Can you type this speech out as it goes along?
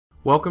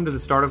Welcome to the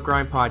Startup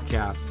Grind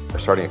podcast.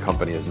 Starting a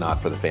company is not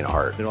for the faint of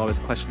heart. They're always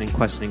questioning,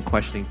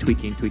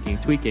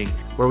 tweaking.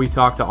 Where we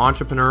talk to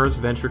entrepreneurs,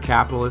 venture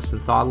capitalists,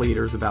 and thought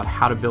leaders about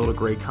how to build a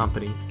great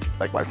company.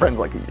 Like my friends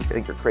like you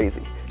think you're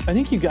crazy. I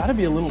think you gotta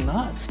be a little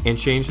nuts. And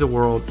change the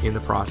world in the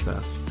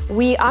process.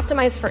 We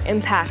optimize for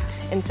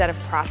impact instead of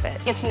profit.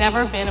 It's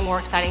never been a more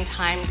exciting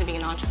time to be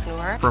an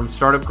entrepreneur. From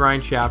Startup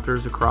Grind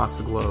chapters across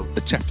the globe.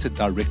 The chapter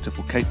director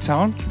for Cape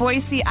Town,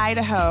 Boise,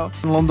 Idaho,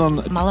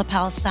 London, Mala,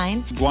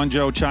 Palestine,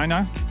 Guangzhou,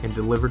 China, and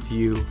delivered to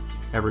you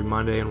every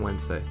Monday and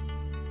Wednesday.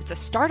 It's a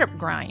startup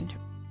grind.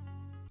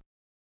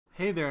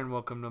 Hey there, and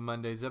welcome to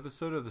Monday's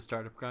episode of the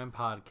Startup Grind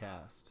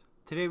podcast.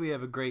 Today we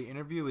have a great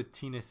interview with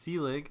Tina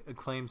Seelig,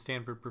 acclaimed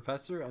Stanford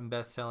professor and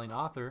best-selling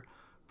author,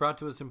 brought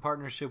to us in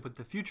partnership with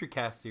the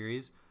FutureCast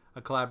series,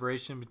 a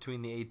collaboration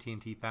between the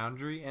AT&T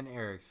Foundry and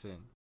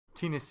Ericsson.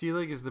 Tina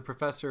Seelig is the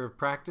professor of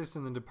practice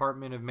in the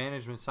Department of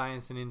Management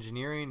Science and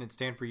Engineering at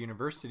Stanford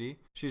University.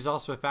 She's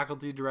also a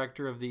faculty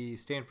director of the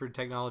Stanford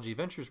Technology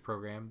Ventures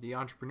Program, the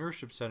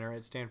Entrepreneurship Center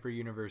at Stanford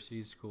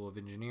University's School of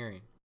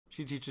Engineering.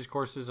 She teaches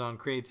courses on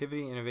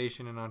creativity,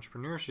 innovation, and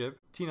entrepreneurship.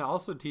 Tina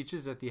also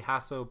teaches at the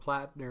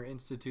Hasso-Plattner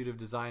Institute of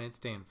Design at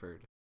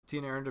Stanford.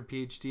 Tina earned a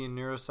PhD in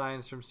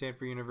neuroscience from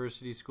Stanford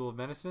University School of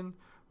Medicine,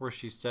 where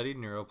she studied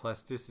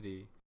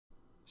neuroplasticity.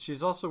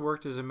 She's also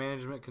worked as a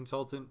management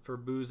consultant for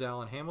Booz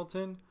Allen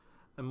Hamilton,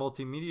 a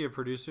multimedia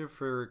producer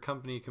for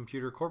company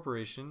Computer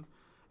Corporation,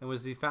 and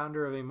was the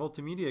founder of a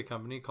multimedia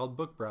company called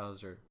Book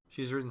Browser.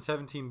 She's written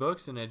 17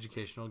 books and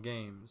educational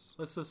games.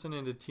 Let's listen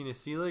into Tina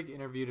Seelig,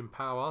 interviewed in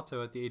Palo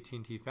Alto at the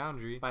AT&T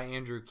Foundry by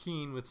Andrew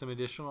Keen, with some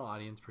additional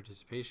audience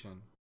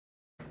participation.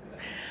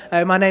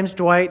 My name's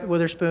Dwight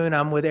Witherspoon.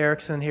 I'm with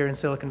Ericsson here in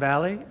Silicon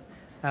Valley.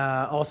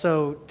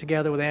 Also,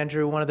 together with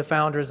Andrew, one of the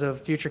founders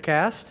of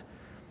FutureCast.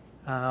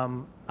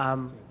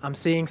 I'm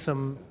seeing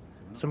some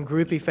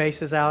groupie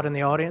faces out in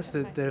the audience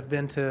that have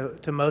been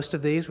to most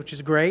of these, which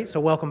is great.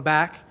 So welcome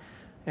back.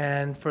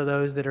 And for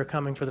those that are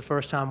coming for the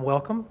first time,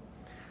 welcome.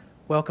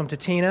 Welcome to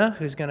Tina,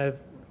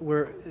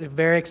 we're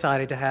very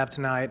excited to have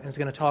tonight, and is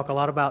going to talk a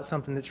lot about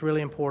something that's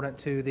really important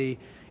to the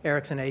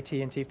Ericsson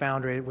AT&T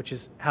Foundry, which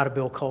is how to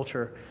build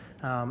culture,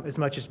 as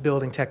much as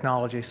building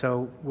technology.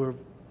 So we're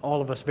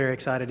all of us very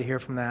excited to hear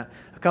from that.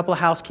 A couple of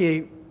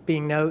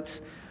housekeeping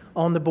notes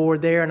on the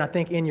board there, and I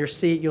think in your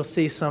seat you'll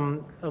see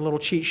a little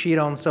cheat sheet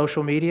on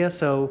social media.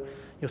 So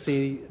you'll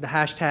see the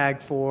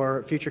hashtag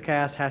for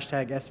FutureCast,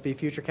 hashtag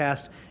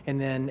SVFutureCast,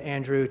 and then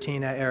Andrew,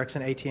 Tina,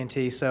 Ericsson,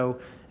 AT&T. So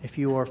if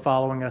you are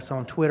following us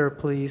on Twitter,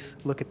 please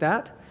look at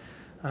that.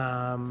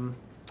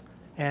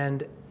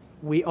 And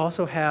we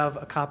also have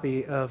a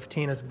copy of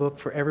Tina's book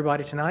for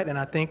everybody tonight, and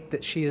I think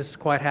that she is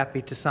quite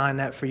happy to sign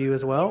that for you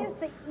as well.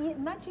 It is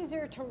much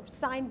easier to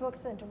sign books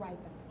than to write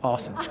them.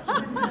 Awesome.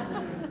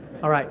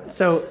 All right,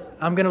 so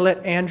I'm going to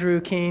let Andrew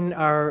Keen,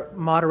 our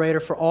moderator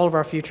for all of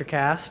our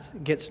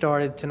FutureCast, get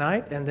started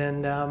tonight, and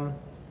then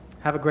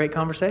have a great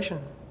conversation.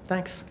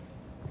 Thanks.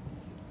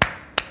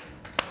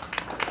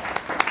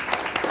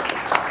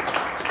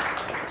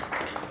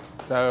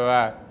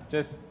 So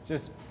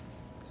just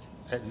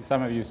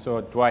some of you saw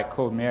Dwight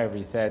called me over.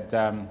 He said,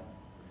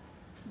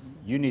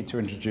 you need to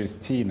introduce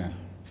Tina.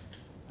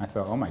 I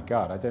thought, oh my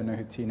God, I don't know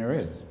who Tina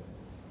is.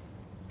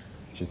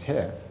 She's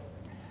here.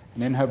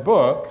 And in her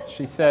book,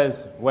 she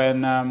says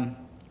when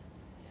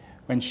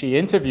she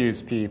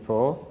interviews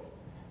people,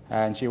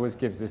 and she always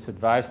gives this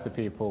advice to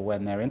people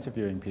when they're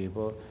interviewing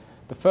people,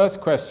 the first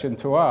question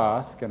to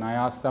ask, and I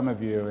asked some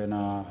of you in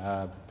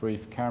our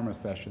brief camera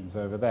sessions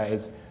over there,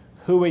 is,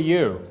 who are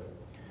you?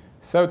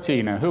 So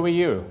Tina, who are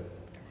you?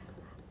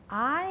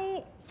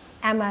 I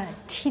am a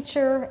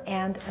teacher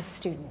and a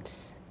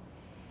student.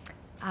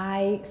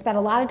 I spend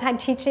a lot of time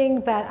teaching,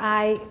 but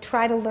I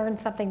try to learn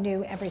something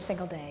new every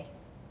single day.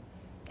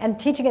 And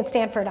teaching at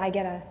Stanford, I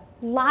get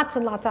lots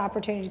and lots of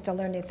opportunities to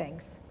learn new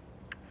things.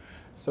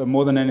 So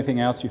more than anything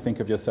else, you think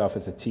of yourself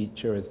as a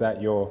teacher? Is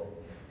that your...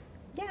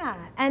 Yeah,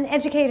 an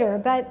educator,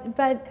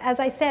 but as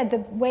I said, the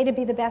way to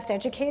be the best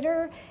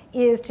educator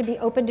is to be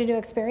open to new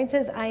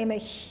experiences. I am a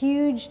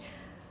huge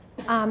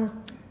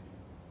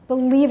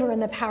believer in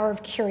the power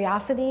of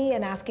curiosity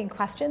and asking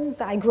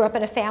questions. I grew up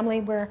in a family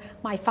where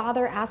my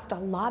father asked a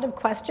lot of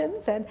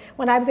questions, and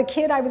when I was a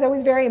kid, I was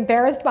always very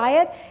embarrassed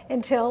by it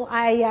until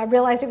I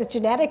realized it was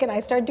genetic, and I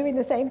started doing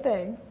the same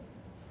thing.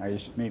 You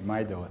should meet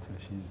my daughter.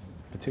 She's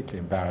particularly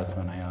embarrassed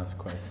when I ask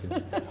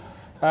questions.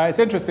 It's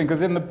interesting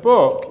because in the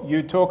book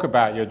you talk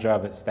about your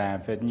job at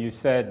Stanford, and you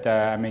said,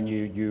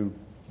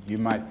 you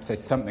might say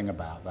something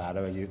about that,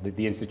 or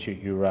the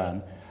institute you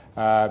run.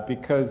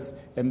 Because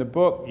in the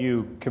book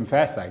you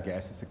confess, I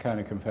guess, it's a kind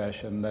of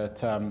confession,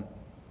 that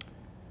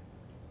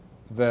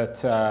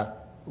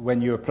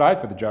when you applied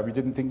for the job, you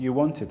didn't think you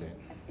wanted it.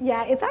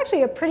 Yeah, it's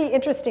actually a pretty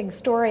interesting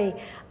story.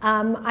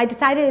 I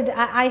decided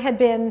I've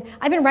been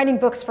writing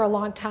books for a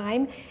long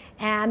time,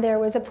 and there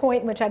was a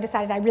point in which I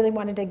decided I really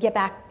wanted to get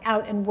back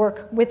out and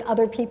work with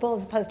other people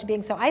as opposed to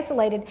being so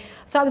isolated.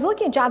 So I was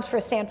looking at jobs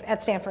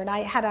at Stanford. I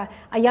had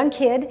a young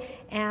kid,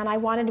 and I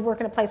wanted to work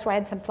in a place where I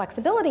had some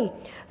flexibility.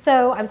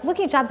 So I was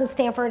looking at jobs at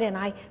Stanford, and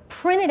I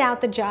printed out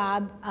the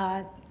job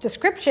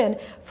description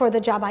for the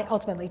job I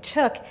ultimately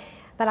took.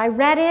 But I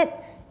read it,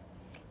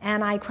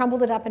 and I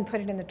crumbled it up and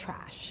put it in the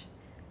trash,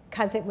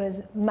 because it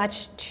was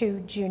much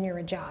too junior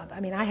a job. I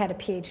mean, I had a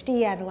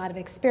PhD, I had a lot of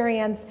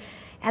experience,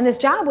 and this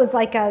job was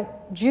like a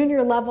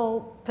junior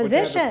level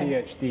position. What did you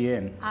have a PhD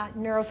in?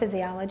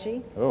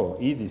 Neurophysiology. Oh,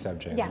 easy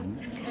subject. Yeah,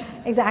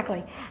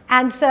 exactly.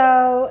 And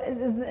so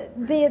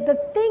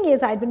the thing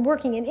is, I'd been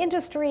working in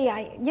industry,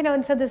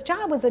 and so this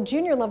job was a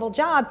junior level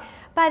job,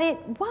 but it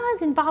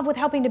was involved with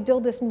helping to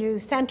build this new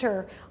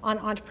center on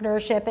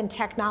entrepreneurship and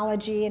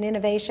technology and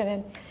innovation.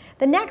 And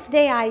the next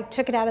day I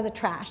took it out of the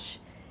trash.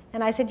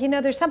 And I said,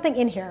 there's something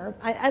in here.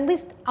 At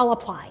least I'll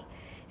apply.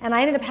 And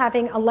I ended up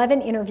having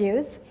 11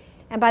 interviews.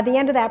 And by the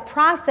end of that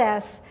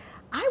process,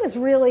 I was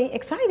really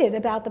excited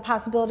about the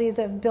possibilities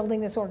of building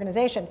this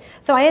organization.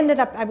 So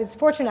I was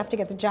fortunate enough to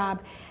get the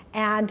job.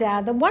 And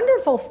the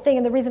wonderful thing,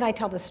 and the reason I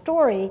tell the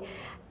story,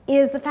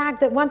 is the fact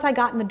that once I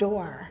got in the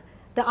door,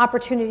 the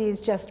opportunities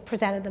just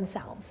presented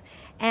themselves.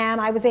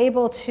 And I was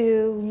able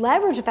to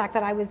leverage the fact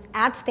that I was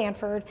at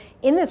Stanford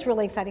in this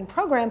really exciting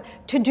program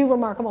to do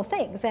remarkable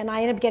things. And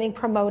I ended up getting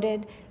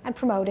promoted and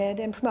promoted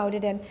and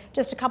promoted. And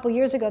just a couple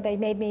years ago, they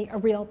made me a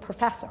real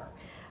professor,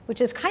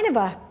 which is kind of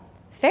a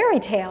fairy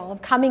tale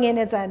of coming in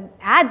as an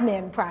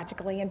admin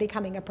practically and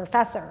becoming a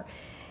professor.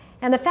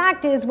 And the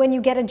fact is, when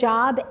you get a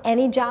job,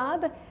 any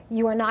job,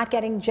 you are not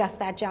getting just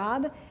that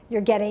job,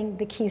 you're getting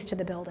the keys to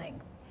the building.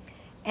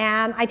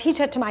 And I teach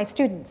it to my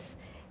students,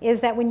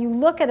 is that when you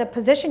look at a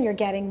position you're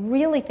getting,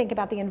 really think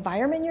about the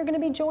environment you're going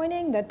to be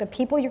joining, the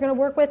people you're going to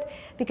work with,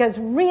 because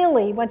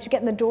really, once you get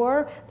in the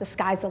door, the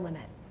sky's the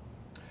limit.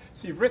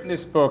 So you've written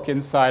this book,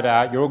 Inside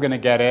Out. You're all going to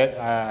get it.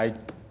 I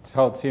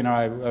told Tina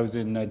I was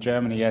in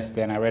Germany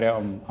yesterday, and I read it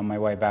on my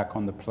way back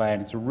on the plane.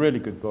 It's a really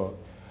good book.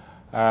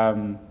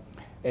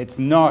 It's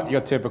not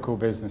your typical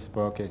business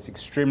book. It's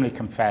extremely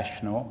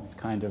confessional. It's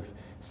kind of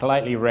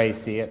slightly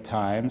racy at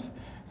times.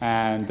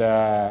 And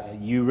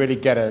you really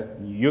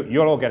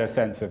you'll all get a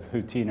sense of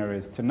who Tina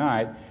is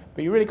tonight,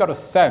 but you really got a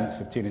sense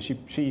of Tina.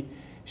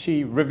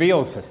 She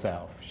reveals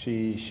herself.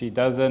 She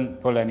doesn't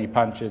pull any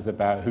punches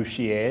about who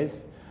she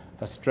is,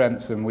 her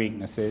strengths and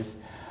weaknesses.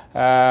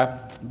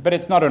 But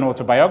it's not an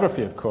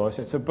autobiography, of course.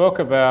 It's a book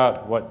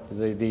about what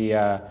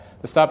the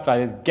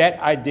subtitle is, Get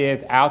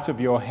Ideas Out of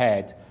Your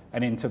Head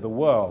and Into the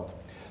World.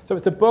 So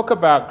it's a book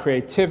about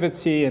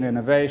creativity and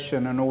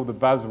innovation and all the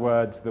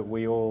buzzwords that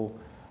we all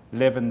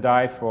live and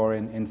die for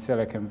in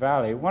Silicon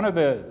Valley. One of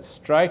the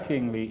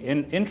strikingly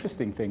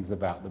interesting things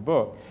about the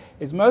book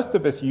is most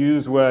of us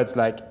use words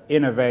like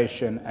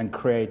innovation and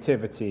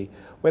creativity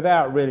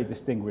without really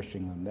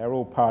distinguishing them. They're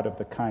all part of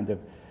the kind of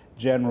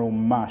general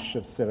mush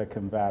of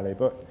Silicon Valley.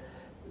 But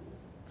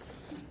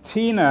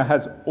Tina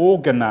has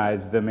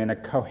organized them in a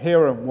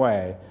coherent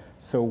way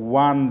so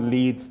one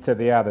leads to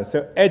the other.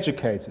 So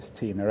educate us,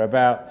 Tina,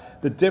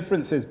 about the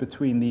differences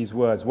between these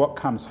words. What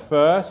comes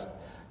first?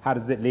 How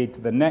does it lead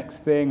to the next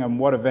thing, and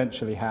what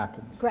eventually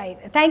happens? Great.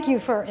 Thank you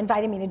for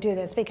inviting me to do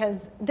this,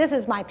 because this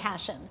is my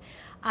passion.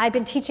 I've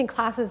been teaching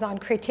classes on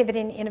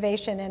creativity and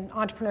innovation and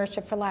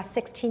entrepreneurship for the last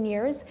 16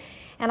 years,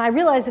 and I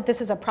realize that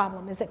this is a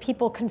problem, is that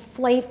people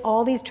conflate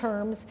all these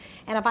terms,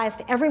 and if I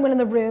asked everyone in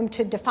the room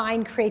to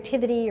define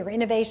creativity or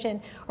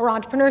innovation or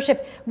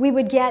entrepreneurship, we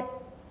would get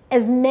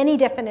as many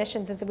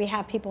definitions as we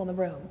have people in the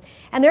room.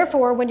 And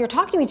therefore, when you're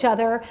talking to each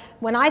other,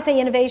 when I say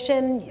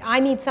innovation, I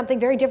mean something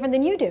very different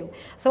than you do.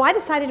 So I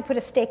decided to put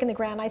a stake in the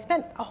ground. I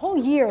spent a whole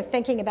year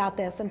thinking about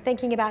this and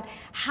thinking about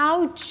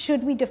how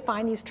should we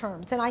define these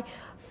terms. And I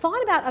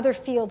thought about other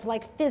fields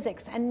like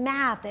physics and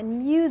math and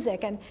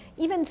music and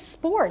even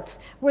sports,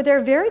 where there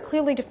are very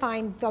clearly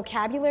defined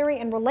vocabulary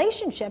and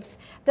relationships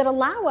that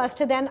allow us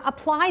to then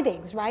apply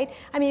things, right?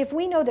 I mean, if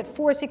we know that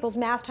force equals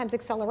mass times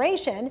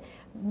acceleration,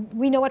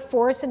 we know what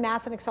force and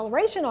mass and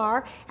acceleration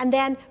are, and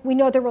then we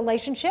know the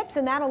relationships,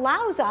 and that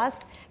allows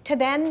us to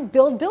then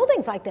build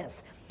buildings like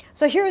this.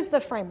 So here's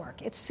the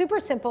framework. It's super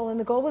simple, and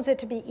the goal was it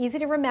to be easy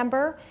to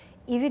remember,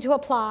 easy to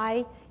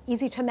apply,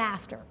 easy to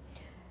master.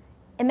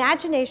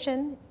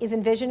 Imagination is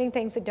envisioning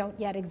things that don't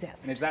yet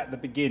exist. And is that the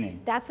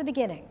beginning? That's the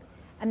beginning.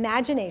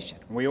 Imagination.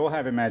 We all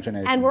have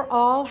imagination. And we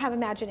all have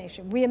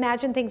imagination. We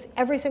imagine things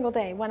every single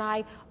day. When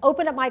I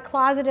open up my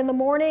closet in the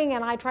morning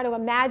and I try to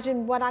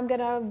imagine what I'm going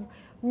to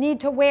need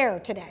to wear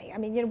today. I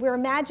mean, we're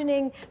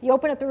imagining, you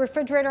open up the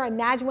refrigerator,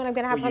 imagine what I'm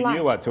going to have for lunch. You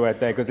knew what to wear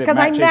there because it I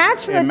matches,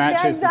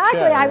 matched exactly.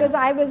 the chair.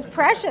 I was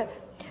prescient.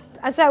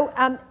 So,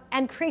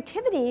 and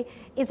creativity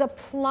is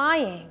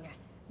applying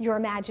your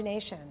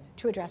imagination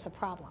to address a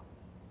problem.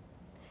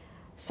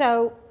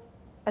 So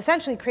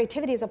essentially,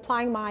 creativity is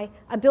applying my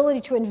ability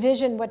to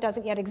envision what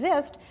doesn't yet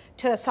exist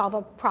to solve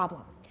a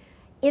problem.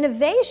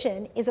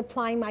 Innovation is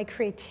applying my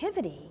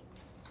creativity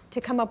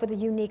to come up with a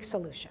unique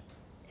solution.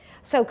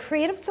 So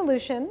creative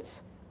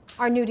solutions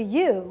are new to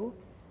you,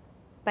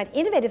 but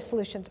innovative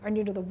solutions are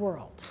new to the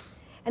world.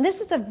 And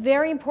this is a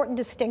very important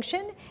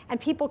distinction, and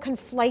people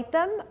conflate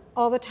them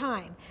all the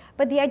time.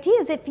 But the idea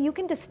is if you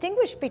can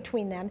distinguish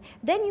between them,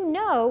 then you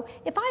know,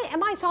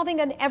 am I solving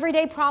an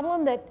everyday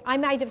problem that I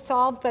might have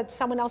solved but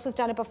someone else has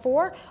done it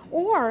before?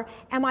 Or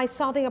am I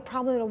solving a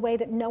problem in a way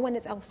that no one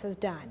else has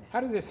done?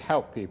 How does this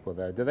help people,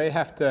 though? Do they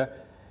have to,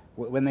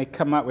 when they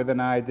come up with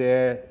an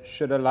idea,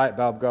 should a light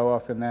bulb go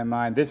off in their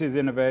mind? This is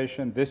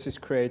innovation, this is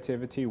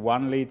creativity,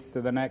 one leads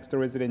to the next,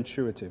 or is it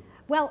intuitive?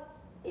 Well,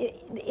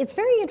 it's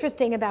very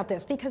interesting about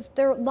this because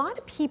there are a lot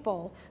of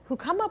people who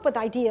come up with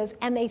ideas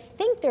and they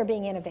think they're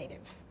being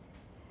innovative.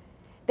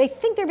 They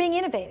think they're being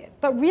innovative,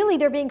 but really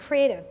they're being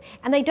creative.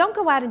 And they don't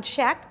go out and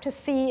check to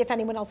see if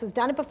anyone else has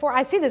done it before.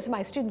 I see this with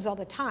my students all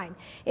the time,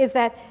 is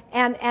that,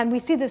 and we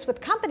see this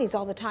with companies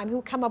all the time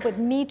who come up with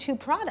Me Too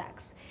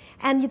products.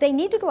 And they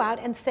need to go out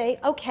and say,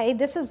 okay,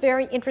 this is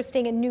very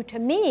interesting and new to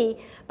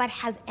me, but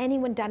has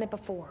anyone done it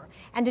before?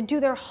 And to do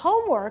their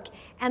homework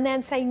and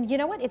then say, you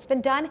know what, it's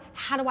been done,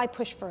 how do I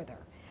push further?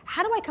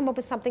 How do I come up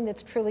with something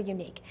that's truly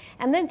unique?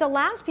 And then the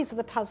last piece of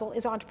the puzzle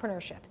is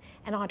entrepreneurship.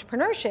 And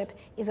entrepreneurship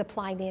is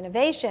applying the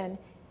innovation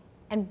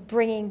and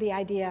bringing the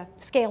idea,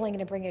 scaling it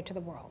and bringing it to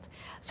the world.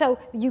 So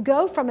you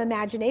go from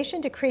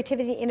imagination to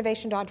creativity,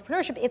 innovation to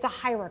entrepreneurship. It's a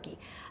hierarchy.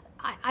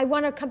 I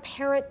want to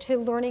compare it to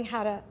learning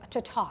how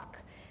to talk.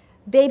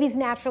 Babies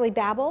naturally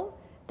babble.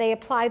 They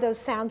apply those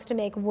sounds to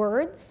make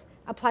words,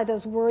 apply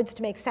those words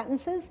to make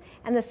sentences,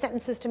 and the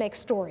sentences to make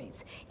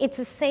stories. It's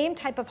the same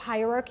type of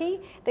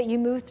hierarchy that you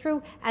move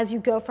through as you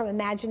go from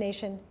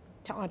imagination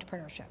to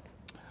entrepreneurship.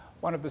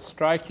 One of the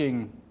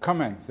striking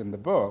comments in the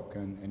book,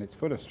 and it's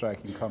full of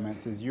striking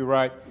comments, is you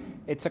write,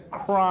 it's a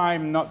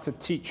crime not to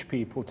teach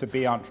people to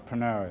be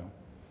entrepreneurial.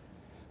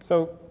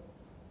 So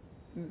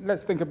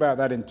let's think about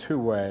that in two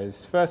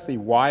ways. Firstly,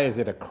 why is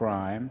it a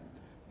crime?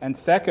 And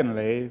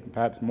secondly,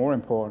 perhaps more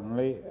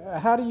importantly,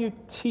 how do you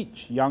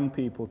teach young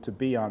people to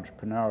be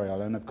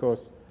entrepreneurial? And of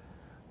course,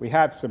 we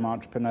have some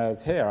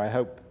entrepreneurs here. I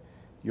hope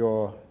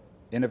you're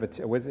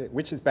innovative.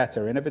 Which is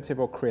better, innovative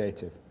or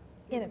creative?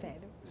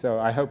 Innovative. So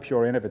I hope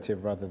you're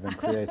innovative rather than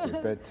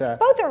creative. But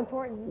both are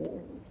important.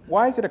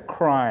 Why is it a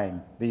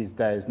crime these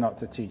days not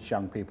to teach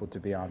young people to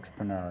be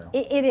entrepreneurial?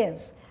 It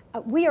is.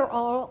 We are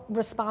all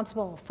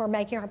responsible for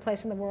making our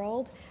place in the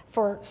world,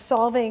 for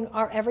solving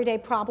our everyday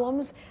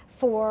problems,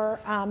 for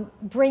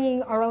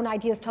bringing our own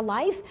ideas to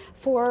life,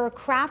 for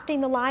crafting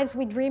the lives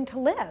we dream to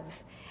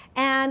live.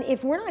 And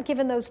if we're not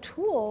given those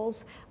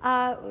tools,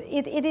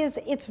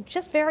 it's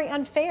just very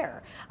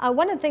unfair.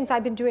 One of the things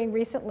I've been doing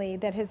recently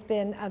that has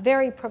been a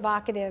very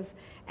provocative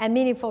and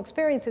meaningful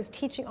experience is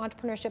teaching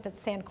entrepreneurship at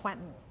San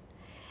Quentin.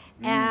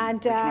 And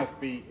which must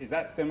be, is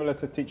that similar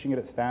to teaching it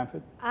at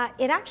Stanford?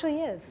 It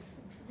actually is.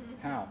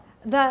 How?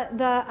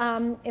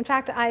 In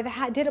fact,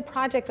 I did a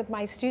project with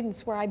my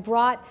students where I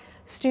brought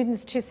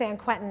students to San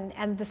Quentin,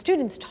 and the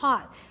students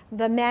taught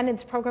the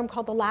Mannon's program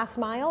called The Last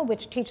Mile,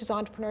 which teaches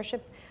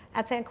entrepreneurship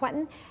at San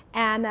Quentin,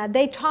 and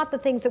they taught the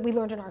things that we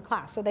learned in our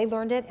class. So they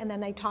learned it, and then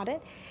they taught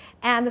it,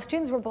 and the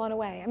students were blown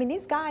away. I mean,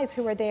 these guys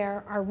who are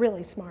there are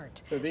really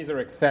smart. So these are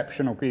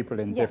exceptional people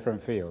in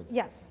different fields?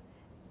 Yes.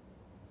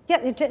 Yeah,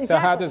 exactly. So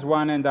how does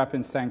one end up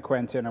in San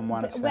Quentin and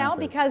one at Stanford? Well,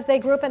 because they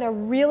grew up in a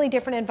really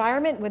different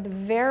environment with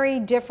very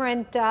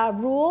different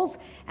rules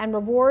and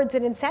rewards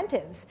and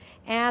incentives,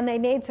 and they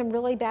made some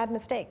really bad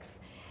mistakes.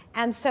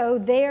 And so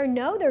they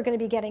know they're going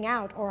to be getting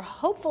out or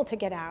hopeful to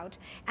get out,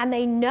 and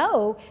they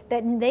know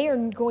that they are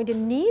going to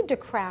need to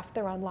craft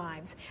their own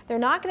lives. They're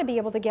not going to be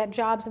able to get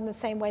jobs in the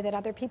same way that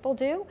other people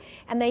do,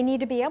 and they need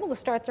to be able to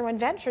start their own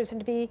ventures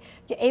and to be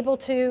able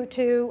to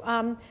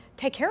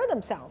take care of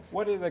themselves.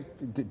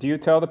 Do you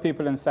tell the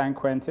people in San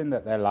Quentin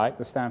that they're like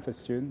the Stanford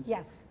students?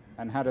 Yes.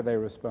 And how do they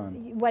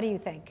respond? What do you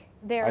think?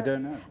 I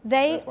don't know.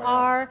 They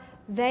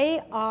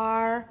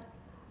are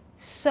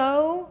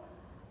so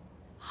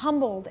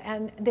humbled,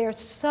 and they're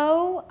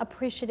so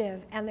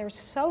appreciative, and they're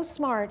so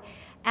smart.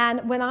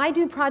 And when I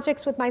do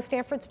projects with my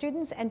Stanford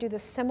students and do the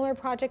similar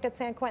project at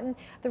San Quentin,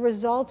 the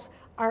results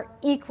are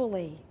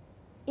equally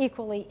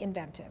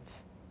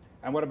inventive.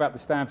 And what about the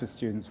Stanford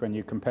students when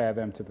you compare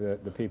them to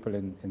the people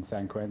in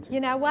San Quentin? You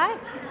know what?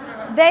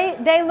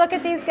 They look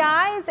at these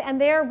guys and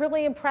they're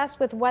really impressed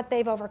with what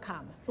they've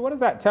overcome. So what does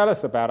that tell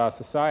us about our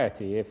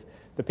society? If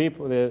the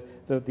people,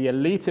 the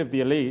elite of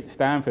the elite,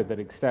 Stanford, that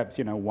accepts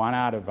 1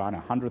 out of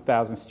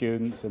 100,000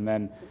 students, and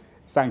then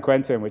San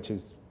Quentin, which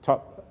is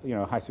top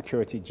high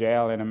security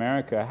jail in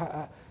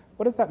America,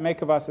 what does that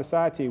make of our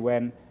society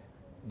when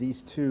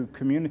these two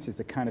communities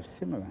are kind of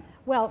similar?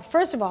 Well,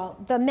 first of all,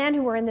 the men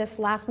who were in this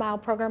last mile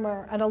program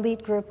are an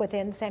elite group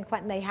within San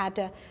Quentin. They had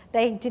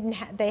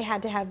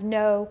to have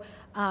no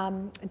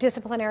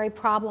disciplinary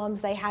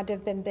problems. They had to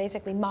have been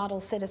basically model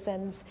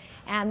citizens,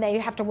 and they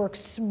have to work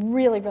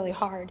really, really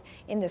hard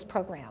in this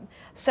program.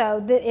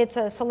 So it's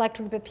a select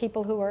group of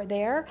people who are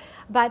there.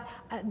 But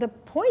the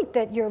point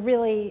that you're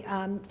really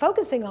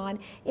focusing on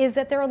is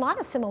that there are a lot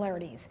of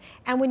similarities.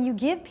 And when you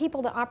give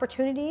people the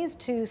opportunities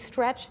to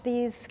stretch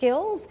these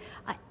skills,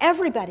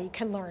 everybody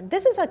can learn.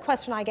 This is a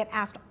question I get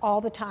asked all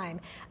the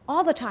time,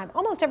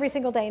 almost every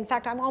single day. In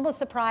fact, I'm almost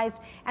surprised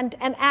and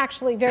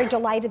actually very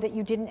delighted that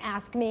you didn't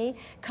ask me,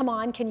 come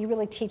on, can you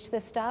really teach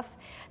this stuff?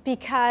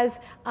 Because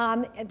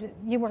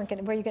you weren't going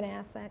to, were you going to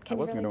ask that? Can I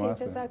wasn't you really going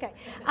teach to ask this?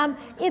 that.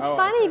 Okay. It's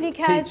funny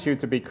because... Teach you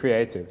to be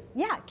creative.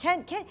 Yeah,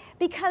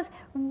 because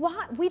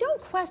we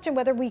don't question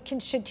whether we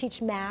should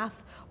teach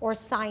math or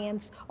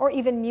science or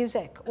even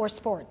music or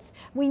sports.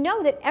 We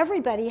know that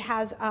everybody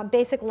has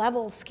basic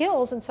level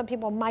skills, and some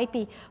people might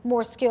be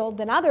more skilled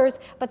than others,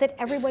 but that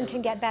everyone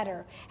can get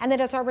better. And that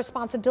it's our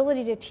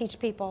responsibility to teach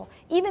people,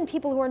 even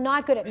people who are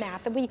not good at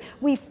math, that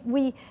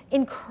we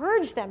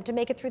encourage them to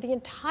make it through the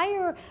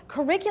entire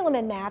curriculum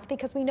in math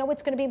because we know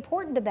it's going to be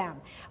important to them.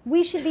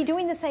 We should be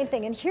doing the same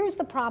thing. And here's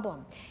the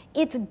problem.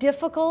 It's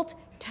difficult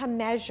to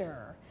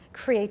measure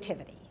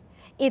creativity.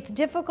 It's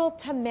difficult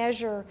to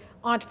measure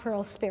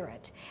entrepreneurial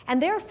spirit,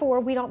 and therefore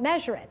we don't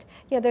measure it.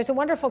 You know, there's a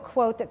wonderful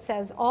quote that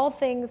says, all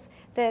things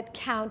that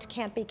count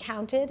can't be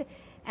counted,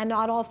 and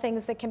not all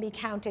things that can be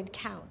counted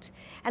count.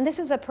 And this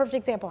is a perfect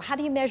example. How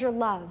do you measure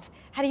love?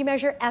 How do you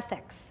measure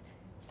ethics?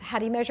 How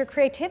do you measure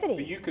creativity?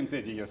 But you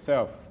consider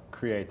yourself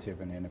creative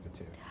and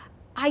innovative.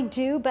 I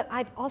do, but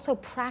I've also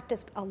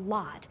practiced a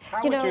lot.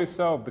 How would you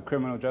solve the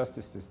criminal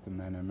justice system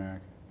then in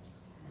America?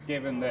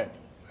 Given that,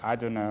 I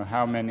don't know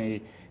how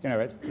many,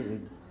 it's the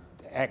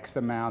X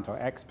amount or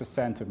X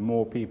percent of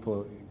more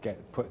people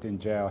get put in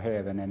jail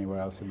here than anywhere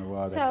else in the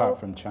world, apart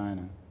from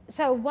China.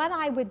 So what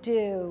I would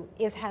do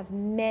is have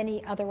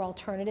many other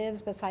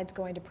alternatives besides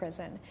going to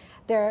prison.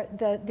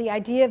 The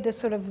idea of this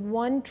sort of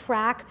one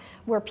track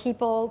where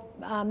people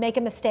make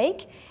a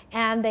mistake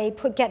and they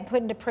get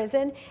put into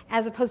prison,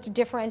 as opposed to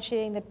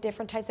differentiating the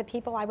different types of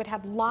people, I would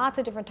have lots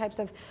of different types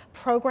of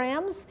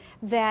programs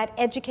that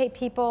educate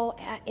people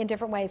in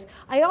different ways.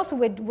 I also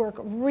would work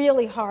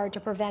really hard to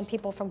prevent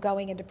people from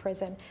going into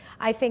prison.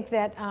 I think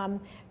that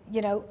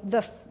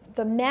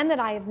the men that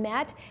I have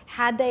met,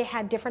 had they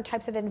had different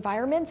types of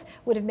environments,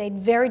 would have made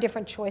very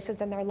different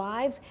choices in their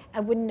lives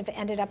and wouldn't have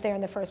ended up there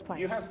in the first place.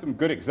 You have some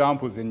good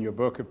examples in your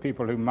book of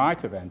people who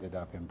might have ended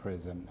up in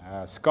prison.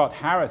 Scott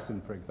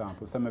Harrison, for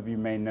example, some of you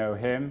may know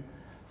him.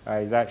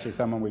 He's actually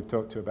someone we've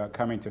talked to about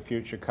coming to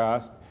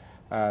Futurecast.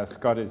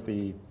 Scott is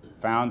the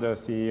founder,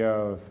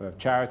 CEO of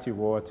Charity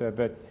Water,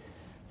 but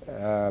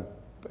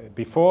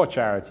before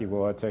Charity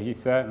Water, he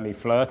certainly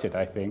flirted,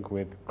 I think,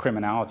 with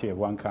criminality of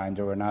one kind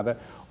or another.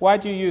 Why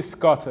do you use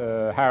Scott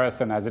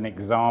Harrison as an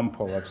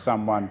example of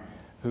someone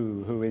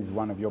who is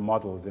one of your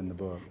models in the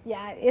book?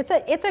 Yeah, it's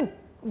a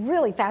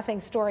really fascinating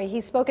story.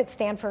 He spoke at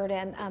Stanford,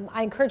 and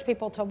I encourage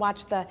people to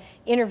watch the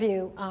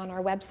interview on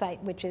our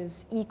website, which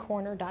is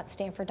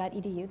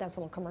ecorner.stanford.edu. That's a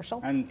little commercial.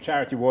 And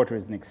Charity Water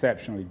is an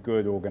exceptionally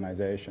good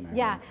organization, I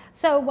think.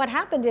 So what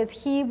happened is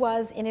he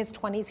was in his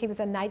 20s. He was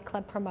a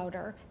nightclub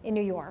promoter in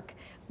New York,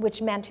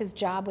 which meant his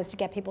job was to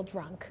get people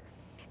drunk.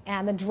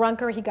 And the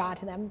drunker he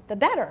got them, the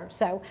better.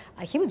 So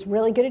he was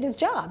really good at his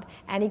job.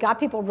 And he got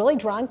people really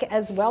drunk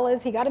as well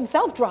as he got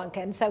himself drunk.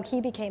 And so he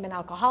became an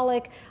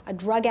alcoholic, a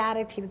drug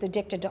addict. He was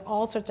addicted to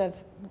all sorts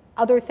of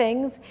other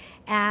things.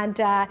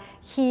 And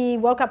he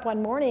woke up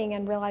one morning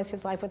and realized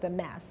his life was a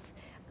mess.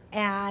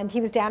 And he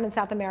was down in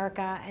South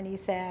America, and he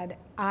said,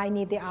 I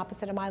need the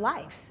opposite of my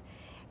life.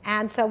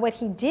 And so what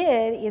he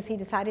did is he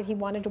decided he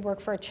wanted to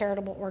work for a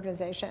charitable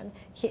organization,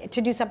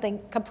 to do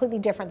something completely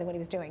different than what he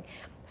was doing.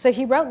 So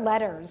he wrote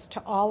letters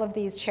to all of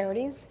these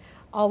charities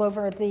all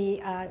over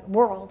the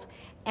world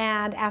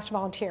and asked to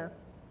volunteer.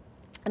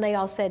 And they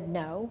all said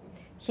no.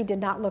 He did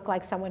not look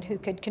like someone who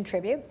could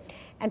contribute,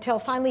 until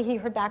finally he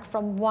heard back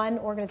from one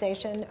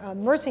organization,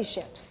 Mercy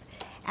Ships.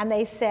 And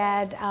they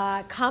said,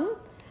 come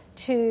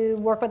to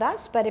work with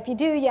us, but if you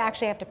do, you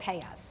actually have to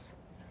pay us.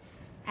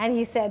 And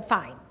he said,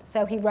 fine.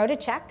 So he wrote a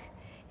check,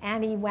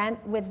 and he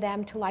went with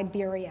them to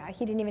Liberia.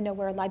 He didn't even know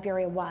where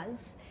Liberia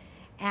was.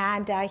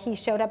 And he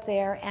showed up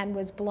there and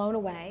was blown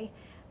away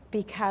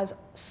because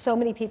so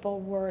many people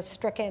were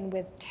stricken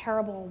with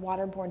terrible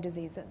waterborne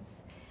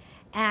diseases.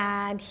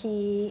 And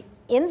he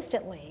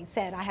instantly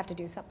said, I have to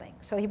do something.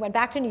 So he went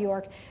back to New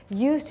York,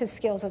 used his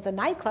skills as a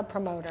nightclub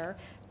promoter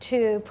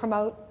to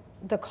promote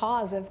the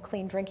cause of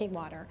clean drinking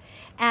water.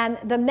 And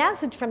the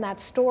message from that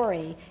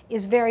story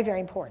is very, very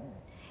important,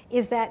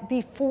 is that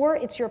before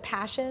it's your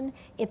passion,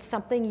 it's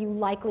something you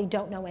likely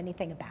don't know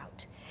anything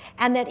about.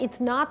 And that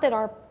it's not that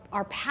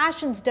our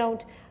passions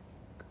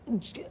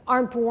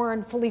aren't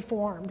born fully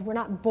formed. We're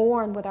not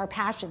born with our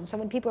passions. So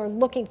when people are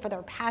looking for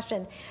their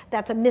passion,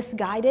 that's a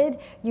misguided.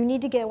 You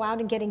need to go out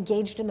and get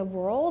engaged in the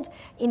world.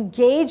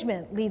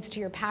 Engagement leads to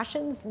your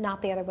passions,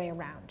 not the other way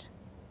around.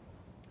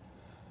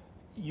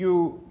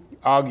 You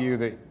argue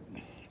that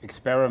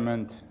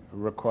experiment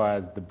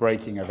requires the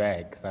breaking of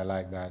eggs. I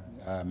like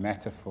that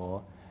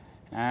metaphor.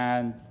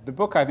 And the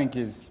book, I think,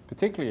 is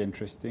particularly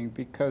interesting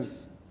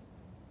because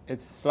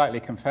it's slightly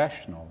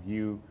confessional.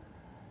 You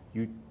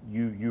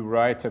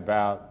write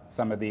about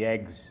some of the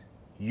eggs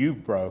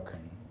you've broken.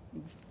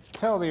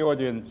 Tell the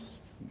audience,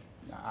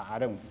 I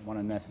don't want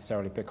to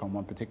necessarily pick on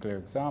one particular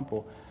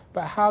example,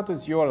 but how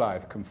does your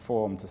life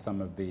conform to some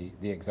of the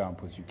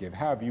examples you give?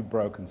 How have you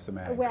broken some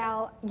eggs?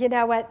 Well, you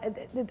know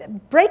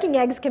what? Breaking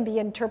eggs can be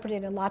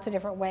interpreted in lots of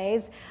different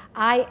ways.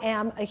 I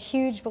am a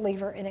huge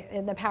believer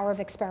in the power of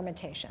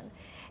experimentation.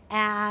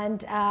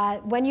 And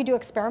when you do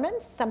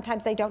experiments,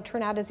 sometimes they don't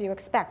turn out as you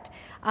expect.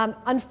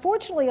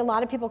 Unfortunately, a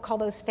lot of people call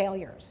those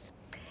failures.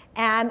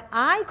 And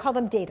I call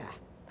them data.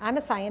 I'm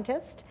a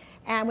scientist.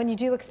 And when you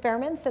do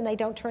experiments and they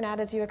don't turn out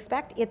as you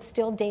expect, it's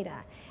still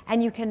data.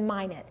 And you can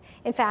mine it.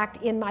 In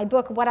fact, in my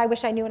book, What I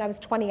Wish I Knew When I Was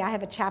 20, I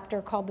have a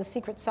chapter called The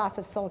Secret Sauce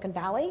of Silicon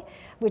Valley,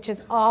 which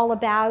is all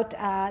about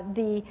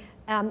the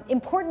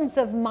importance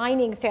of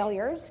mining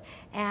failures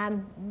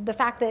and the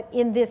fact that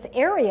in this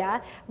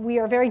area, we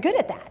are very good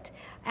at that.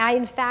 I,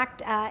 in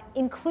fact,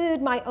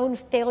 include my own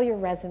failure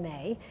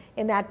resume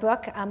in that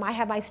book. I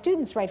have my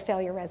students write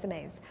failure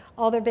resumes,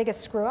 all their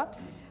biggest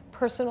screw-ups,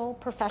 personal,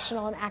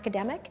 professional, and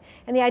academic.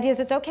 And the idea is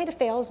it's okay to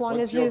fail as long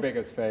as you... What's your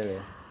biggest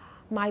failure?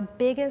 My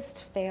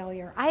biggest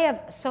failure. I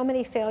have so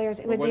many failures,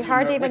 it would be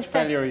hard to even Which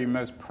failure are you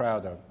most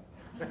proud of?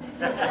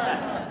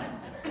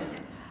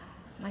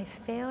 My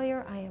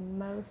failure I am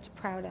most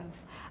proud of.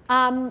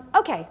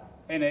 Okay.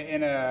 In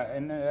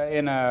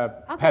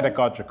a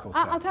pedagogical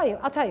sense. I'll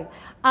tell you.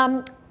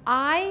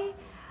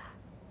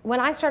 When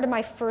I started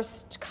my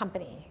first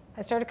company,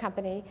 I started a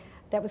company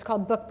that was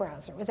called Book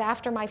Browser. It was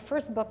after my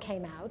first book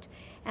came out,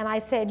 and I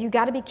said, you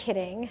got to be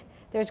kidding.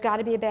 There's got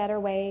to be a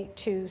better way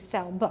to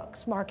sell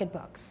books, market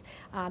books.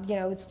 You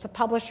know, it's the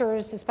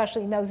publishers,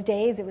 especially in those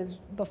days, it was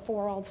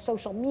before all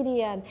social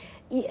media and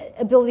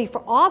ability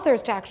for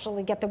authors to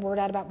actually get the word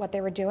out about what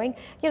they were doing.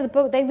 You know, the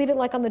book, they leave it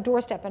like on the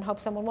doorstep and hope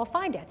someone will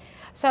find it.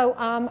 So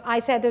I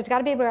said, there's got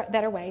to be a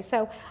better way.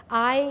 So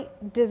I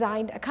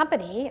designed a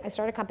company. I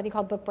started a company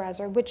called Book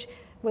Browser, which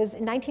was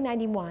in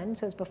 1991,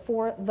 so it was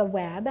before the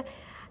web.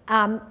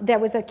 There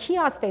was a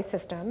kiosk-based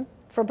system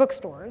for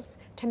bookstores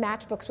to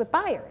match books with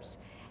buyers.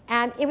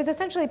 And it was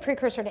essentially a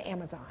precursor to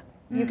Amazon.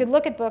 You could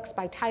look at books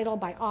by title,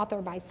 by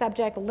author, by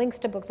subject, links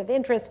to books of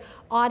interest,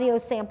 audio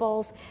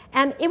samples,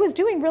 and it was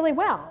doing really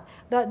well.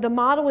 The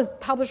model was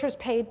publishers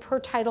paid per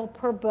title,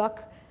 per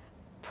book,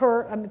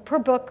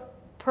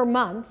 per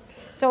month.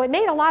 So it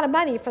made a lot of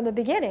money from the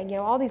beginning. You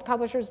know, all these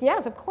publishers,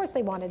 yes, of course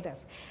they wanted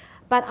this.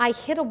 But I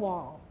hit a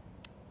wall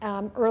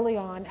early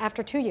on,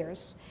 after 2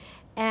 years,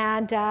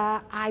 and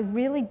I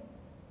really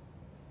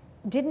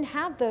didn't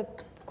have the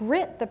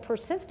grit, the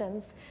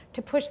persistence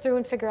to push through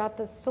and figure out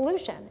the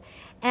solution.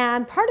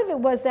 And part of it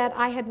was that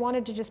I had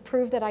wanted to just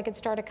prove that I could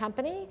start a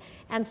company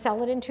and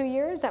sell it in 2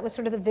 years. That was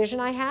sort of the vision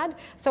I had.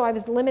 So I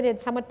was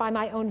limited somewhat by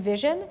my own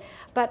vision,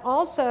 but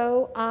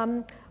also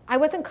I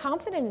wasn't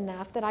confident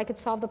enough that I could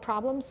solve the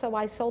problem, so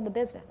I sold the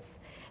business.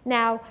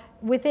 Now,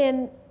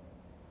 within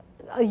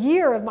a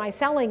year of my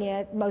selling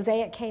it,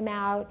 Mosaic came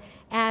out,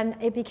 and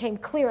it became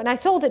clear, and I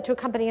sold it to a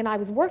company and I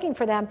was working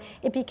for them,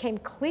 it became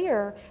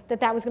clear that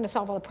that was going to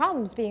solve all the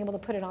problems, being able to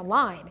put it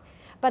online.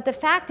 But the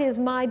fact is,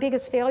 my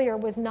biggest failure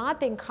was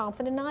not being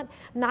confident,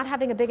 not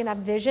having a big enough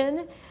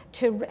vision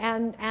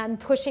and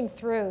pushing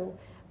through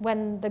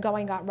when the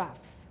going got rough.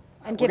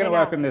 And we're going to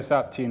open this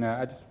up,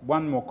 Tina. Just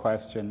one more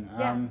question.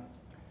 Yeah.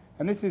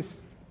 And this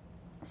is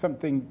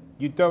something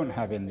you don't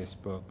have in this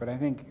book, but I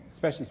think,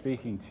 especially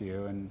speaking to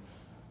you, and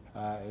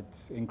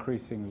it's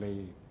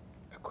increasingly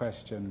a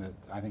question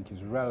that I think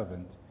is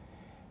relevant.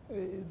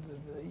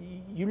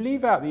 You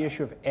leave out the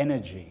issue of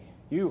energy.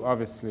 You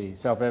obviously,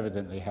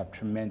 self-evidently, have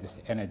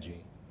tremendous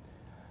energy.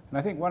 And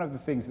I think one of the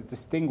things that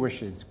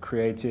distinguishes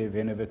creative,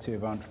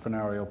 innovative,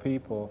 entrepreneurial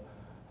people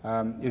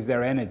is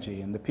their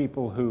energy. And the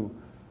people who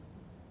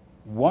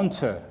want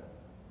to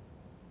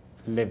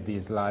live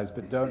these lives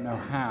but don't know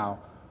how,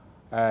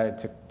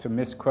 to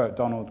misquote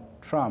Donald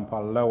Trump,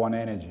 are low on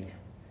energy.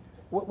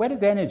 Where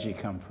does energy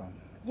come from?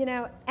 You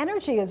know,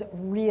 energy is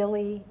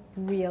really,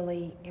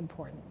 really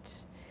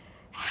important.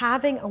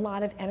 Having a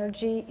lot of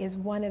energy is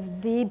one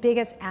of the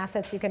biggest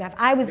assets you can have.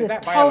 Is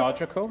that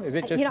biological? Is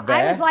it just there?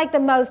 I was like the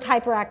most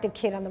hyperactive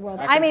kid in the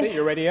world. I mean, see,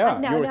 you already are.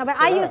 No, but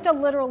I used to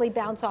literally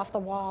bounce off the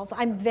walls.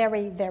 I'm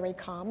very, very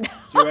calm now.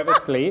 Do you ever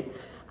sleep?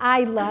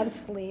 I love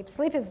sleep.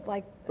 Sleep is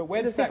like... But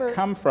where does that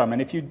come from?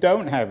 And if you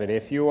don't have it,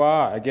 if you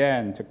are,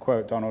 again, to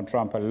quote Donald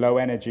Trump, a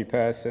low-energy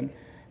person,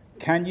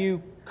 can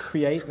you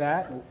create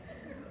that?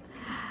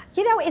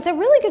 You know, it's a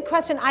really good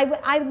question.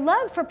 I'd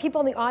love for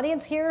people in the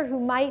audience here who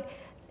might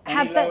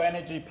have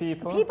low-energy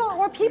people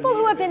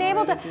who have been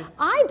able to.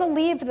 I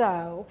believe,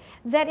 though,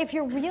 that if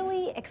you're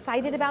really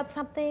excited about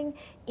something,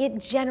 it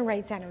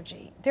generates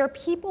energy. There are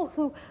people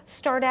who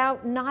start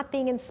out not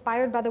being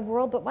inspired by the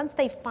world, but once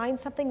they find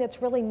something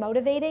that's really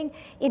motivating,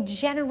 it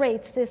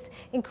generates this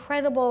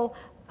incredible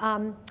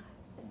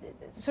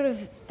sort of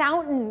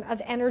fountain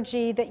of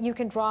energy that you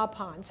can draw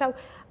upon. So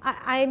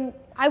I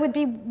would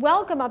be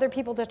welcome other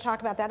people to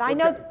talk about that. I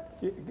know.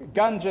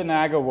 Gunjan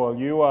Agarwal,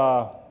 you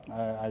are,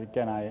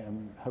 again, I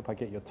hope I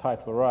get your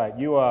title right.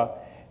 You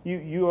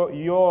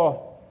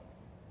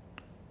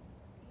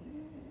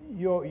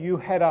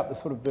head up the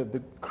sort of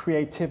the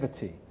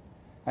creativity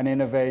and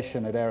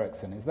innovation at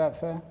Ericsson. Is that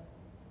fair?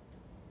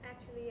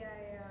 Actually, I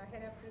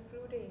head up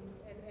recruiting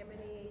and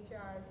M&A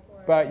HR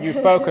for. But you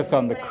focus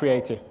on the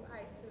creative.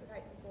 I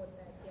support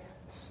that, yeah.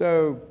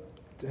 So,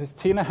 has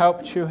Tina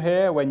helped you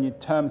here in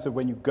terms of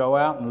when you go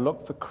out and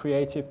look for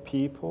creative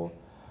people?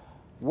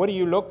 What do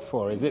you look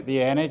for? Is it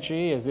the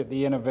energy? Is it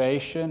the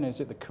innovation? Is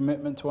it the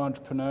commitment to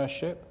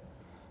entrepreneurship?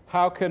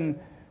 How can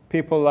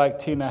people like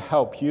Tina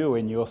help you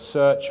in your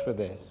search for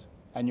this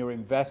and your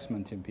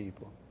investment in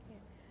people?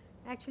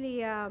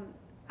 Actually,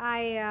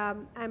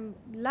 I'm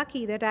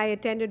lucky that I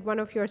attended one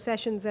of your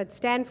sessions at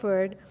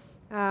Stanford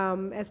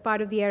as part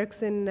of the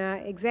Ericsson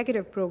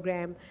executive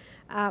program.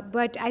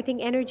 But I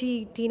think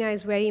energy, Tina,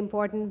 is very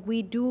important.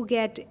 We do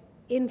get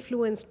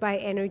influenced by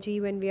energy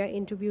when we are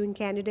interviewing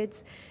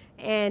candidates.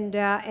 And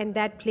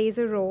that plays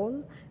a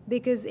role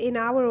because in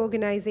our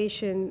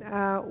organization,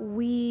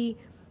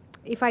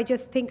 if I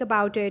just think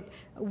about it,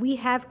 we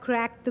have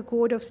cracked the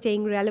code of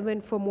staying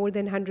relevant for more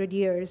than 100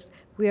 years.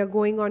 We are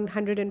going on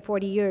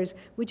 140 years,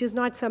 which is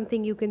not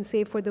something you can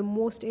say for the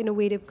most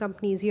innovative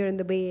companies here in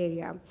the Bay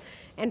Area.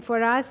 And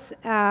for us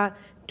to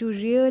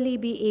really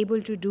be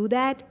able to do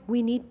that,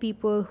 we need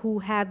people who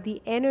have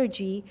the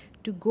energy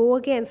to go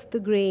against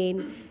the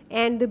grain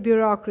and the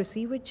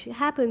bureaucracy, which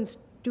happens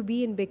to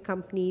be in big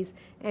companies,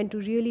 and to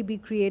really be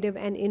creative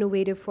and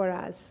innovative for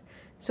us.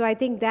 So I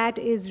think that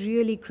is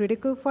really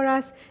critical for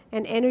us,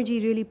 and energy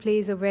really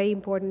plays a very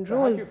important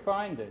role. How do you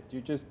find it? Do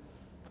you just,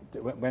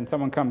 when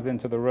someone comes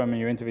into the room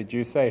and you interview, do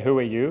you say, who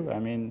are you? I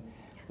mean,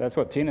 that's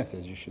what Tina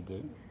says you should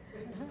do.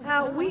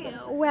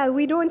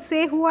 We don't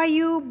say who are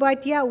you,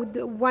 but yeah,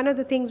 one of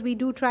the things we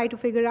do try to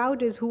figure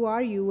out is who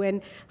are you,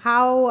 and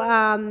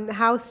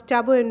how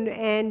stubborn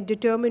and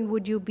determined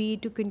would you be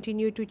to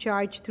continue to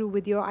charge through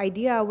with your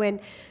idea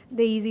when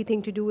the easy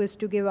thing to do is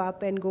to give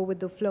up and go with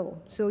the flow.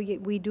 So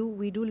we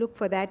do look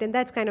for that, and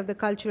that's kind of the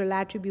cultural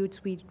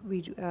attributes we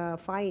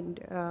find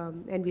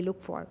and we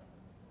look for.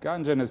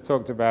 Gunjan has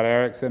talked about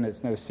Ericsson.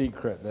 It's no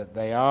secret that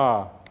they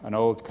are an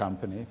old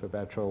company, for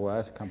better or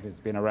worse, a company that's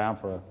been around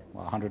for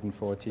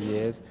 140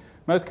 years.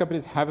 Most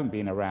companies haven't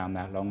been around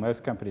that long.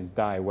 Most companies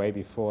die way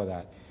before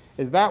that.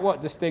 Is that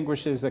what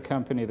distinguishes a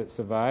company that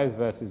survives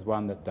versus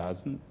one that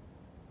doesn't?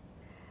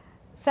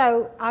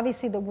 So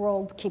obviously the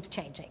world keeps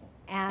changing.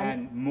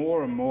 And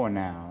more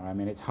now. I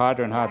mean, it's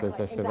harder and harder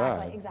to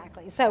survive.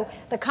 Exactly. So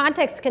the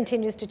context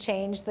continues to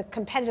change. The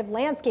competitive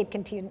landscape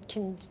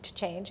continues to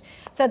change.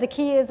 So the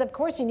key is, of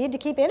course, you need to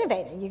keep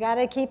innovating. You got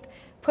to keep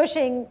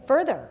pushing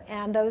further.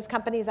 And those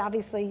companies,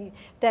 obviously,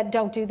 that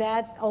don't do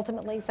that,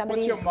 ultimately somebody...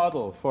 What's your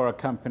model for a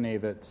company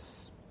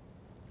that's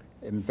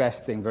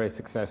investing very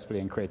successfully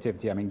in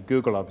creativity? I mean,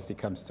 Google obviously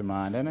comes to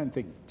mind. I don't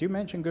think... Do you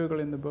mention Google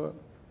in the book?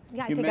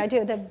 Yeah, I think I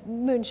do. The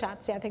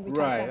moonshots, yeah, I think we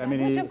talked about that.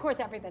 Which, of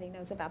course, everybody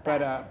knows about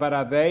that. But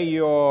are they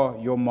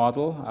your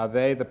model? Are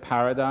they the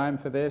paradigm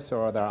for this,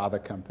 or are there other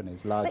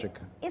companies, larger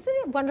companies? Isn't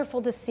it wonderful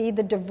to see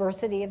the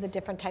diversity of the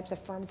different types of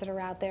firms that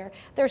are out there?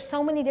 There's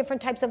so many different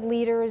types of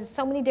leaders,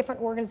 so many different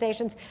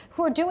organizations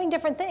who are doing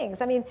different things.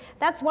 I mean,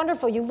 that's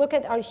wonderful. You look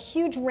at a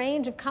huge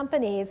range of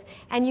companies,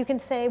 and you can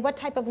say, what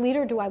type of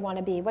leader do I want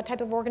to be? What type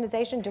of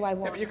organization do I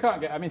want? Yeah, but you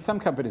can't get, I mean, some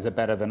companies are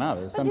better than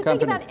others. But if you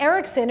think about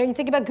Ericsson, or you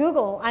think about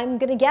Google, I'm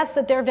going to guess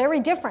that they're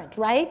very different,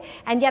 right?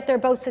 And yet they're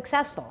both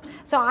successful.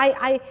 So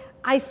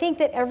I think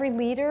that every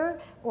leader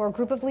or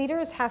group of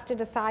leaders has to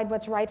decide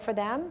what's right for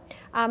them.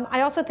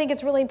 I also think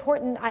it's really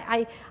important.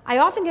 I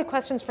often get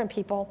questions from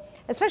people,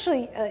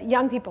 especially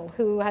young people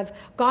who have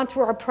gone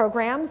through our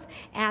programs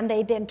and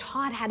they've been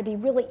taught how to be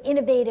really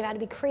innovative, how to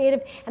be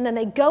creative, and then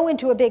they go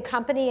into a big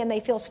company and they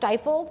feel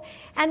stifled.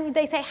 And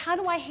they say, how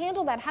do I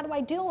handle that? How do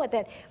I deal with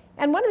it?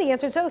 And one of the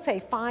answers is,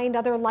 say, find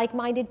other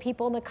like-minded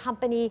people in the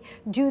company,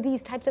 do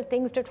these types of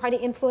things to try to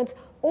influence,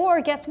 or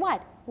guess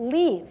what?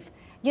 Leave.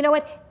 You know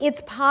what?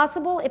 It's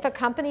possible if a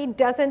company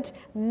doesn't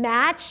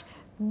match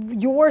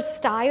your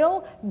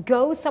style,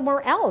 go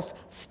somewhere else.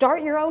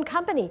 Start your own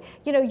company.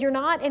 You know, you're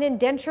not an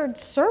indentured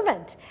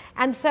servant.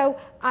 And so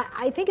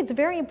I think it's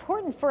very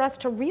important for us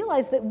to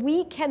realize that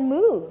we can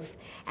move.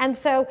 And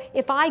so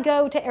if I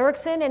go to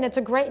Ericsson and it's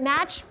a great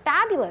match,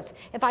 fabulous.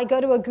 If I go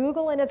to a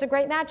Google and it's a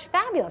great match,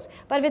 fabulous.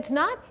 But if it's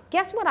not,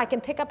 guess what? I can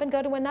pick up and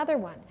go to another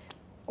one.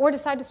 Or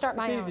decide to start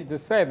my own. It's easy to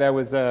say. There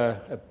was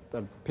a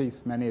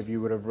piece many of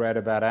you would have read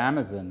about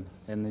Amazon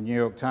in the New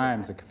York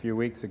Times a few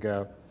weeks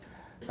ago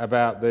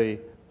about the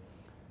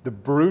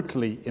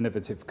brutally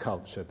innovative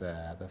culture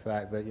there, the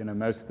fact that, you know,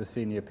 most of the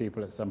senior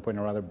people at some point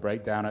or other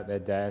break down at their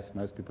desk,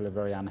 most people are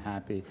very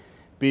unhappy.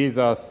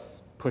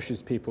 Bezos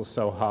pushes people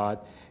so hard.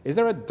 Is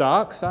there a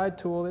dark side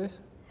to all this?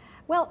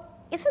 Well,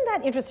 Isn't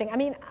that interesting? I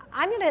mean,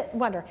 I'm going to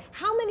wonder,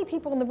 how many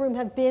people in the room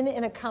have been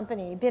in a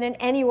company, been in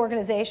any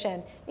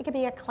organization, it could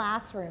be a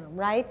classroom,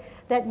 right,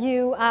 that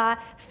you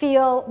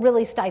feel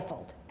really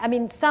stifled? I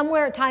mean,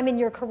 somewhere at time in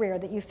your career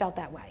that you felt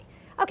that way.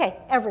 Okay,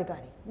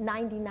 everybody.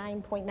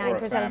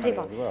 99.9% of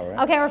people. As well, right?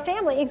 Okay, or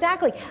family,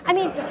 exactly. I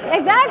mean,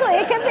 exactly,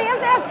 it can be a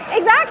family,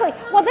 exactly.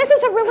 Well, this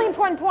is a really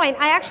important point.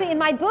 I actually, in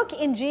my book,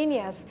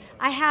 Ingenious,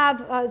 I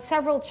have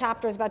several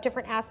chapters about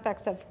different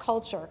aspects of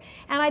culture.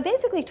 And I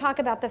basically talk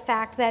about the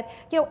fact that,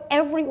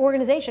 every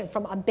organization,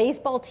 from a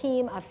baseball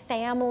team, a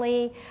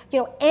family,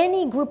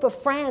 any group of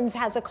friends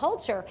has a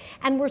culture.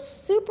 And we're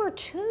super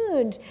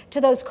tuned to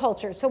those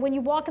cultures. So when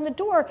you walk in the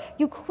door,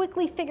 you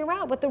quickly figure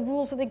out what the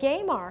rules of the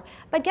game are.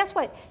 But guess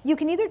what? You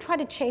can either try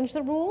to change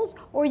the rules,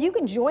 or you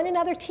can join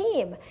another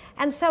team.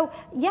 And so,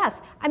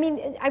 yes, I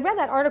mean, I read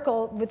that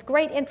article with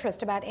great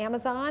interest about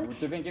Amazon. Do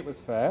you think it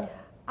was fair?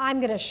 I'm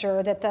going to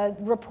assure that the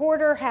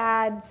reporter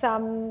had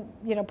some,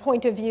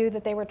 point of view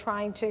that they were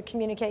trying to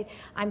communicate.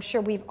 I'm sure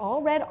we've all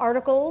read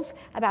articles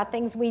about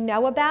things we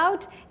know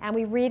about, and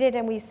we read it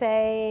and we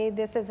say,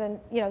 this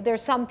isn't,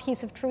 there's some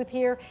piece of truth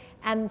here,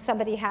 and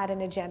somebody had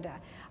an agenda.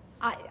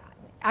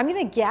 I'm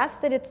going to guess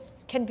that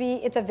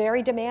it's a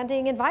very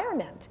demanding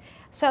environment.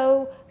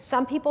 So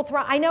some people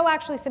thrive. I know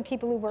actually some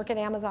people who work at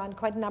Amazon,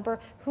 quite a number,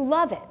 who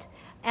love it.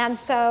 And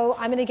so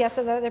I'm going to guess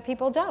that other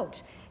people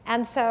don't.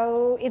 And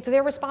so it's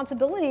their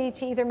responsibility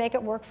to either make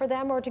it work for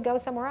them or to go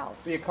somewhere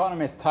else. The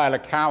economist Tyler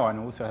Cowen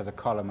also has a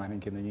column, I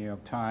think, in the New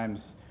York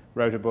Times,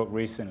 wrote a book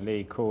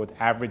recently called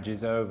Average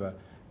is Over.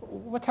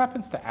 What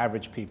happens to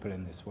average people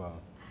in this world?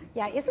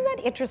 Yeah, isn't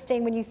that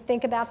interesting when you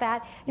think about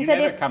that? You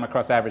never come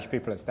across average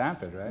people at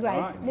Stanford, right?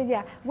 Right,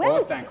 yeah. Well, or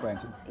San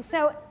Quentin.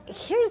 So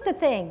here's the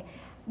thing.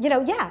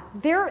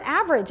 They're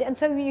average. And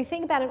so when you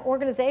think about an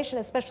organization,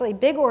 especially a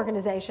big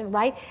organization,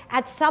 right,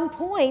 at some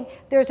point,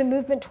 there's a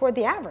movement toward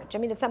the average. I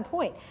mean, at some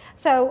point.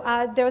 So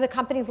there are the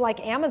companies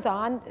like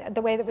Amazon,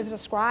 the way that was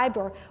described,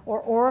 or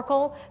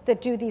Oracle, that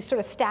do these sort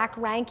of stack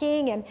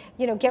ranking and,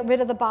 get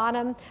rid of the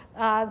bottom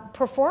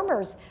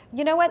performers.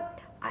 You know what?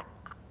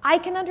 I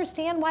can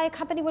understand why a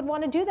company would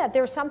want to do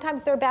that.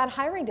 Sometimes there are bad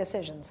hiring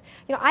decisions.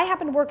 I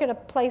happen to work at a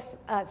place,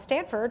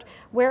 Stanford,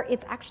 where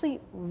it's actually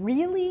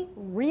really,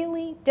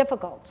 really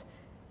difficult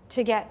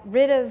to get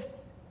rid of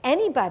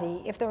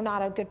anybody if they're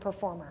not a good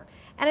performer.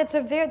 And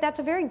that's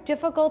a very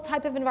difficult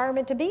type of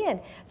environment to be in.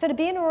 So to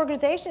be in an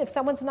organization, if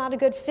someone's not a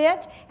good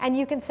fit and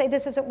you can say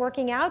this isn't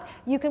working out,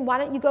 why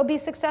don't you go be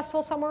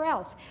successful somewhere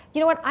else? You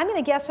know what, I'm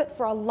gonna guess that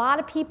for a lot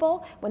of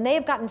people, when they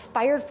have gotten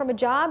fired from a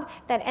job,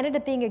 that ended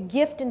up being a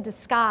gift in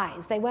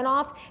disguise. They went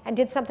off and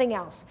did something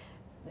else,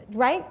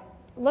 right?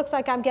 Looks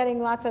like I'm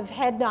getting lots of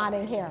head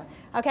nodding here,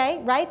 okay,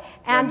 right?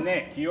 And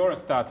Nick, you're a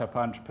startup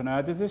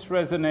entrepreneur. Does this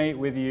resonate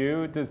with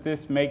you? Does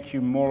this make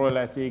you more or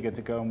less eager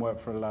to go and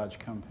work for a large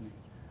company?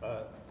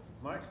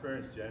 My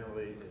experience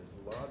generally is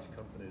large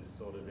companies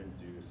sort of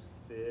induce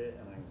fear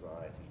and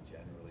anxiety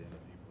generally in the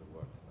people who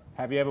work for them.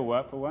 Have you ever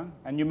worked for one?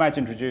 And you might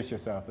introduce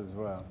yourself as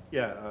well.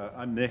 Yeah,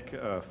 I'm Nick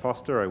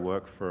Foster. I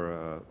work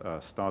for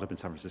a startup in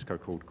San Francisco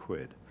called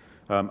Quid.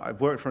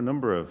 I've worked for a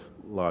number of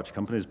large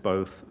companies,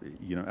 both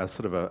as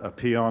sort of a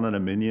peon and a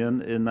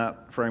minion in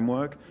that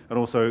framework, and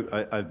also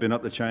I've been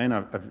up the chain.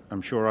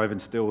 I'm sure I've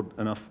instilled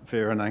enough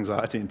fear and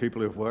anxiety in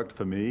people who've worked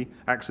for me,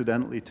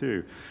 accidentally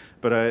too.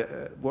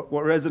 But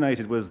what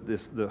resonated was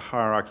the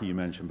hierarchy you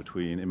mentioned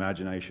between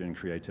imagination,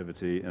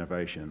 creativity,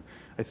 innovation.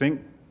 I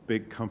think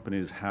big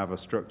companies have a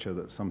structure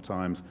that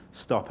sometimes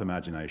stop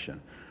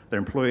imagination. Their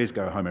employees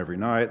go home every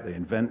night, they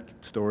invent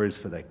stories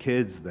for their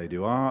kids, they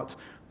do art.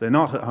 They're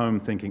not at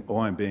home thinking, oh,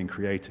 I'm being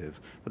creative,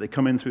 but they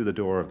come in through the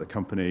door of the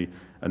company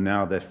and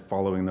now they're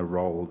following the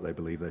role they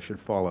believe they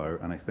should follow,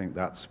 and I think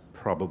that's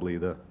probably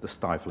the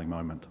stifling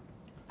moment.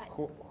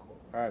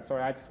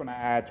 Sorry, I just want to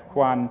add,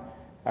 Juan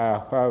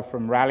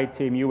from Rally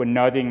Team, you were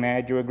nodding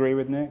there. Do you agree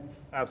with Nick?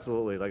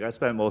 Absolutely. I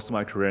spent most of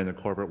my career in the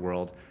corporate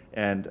world,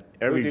 and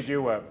who did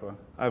you work for?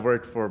 I've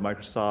worked for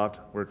Microsoft,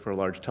 worked for a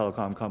large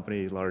telecom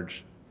company,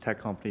 large tech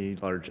company,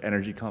 large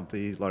energy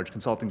company, large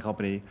consulting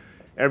company.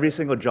 Every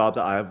single job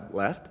that I've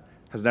left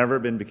has never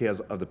been because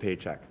of the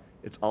paycheck.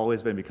 It's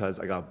always been because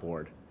I got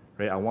bored,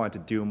 right? I wanted to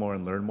do more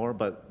and learn more,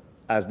 but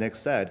as Nick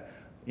said,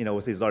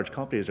 with these large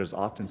companies, there's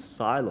often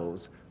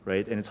silos,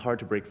 right? And it's hard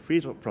to break free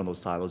from those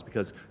silos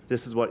because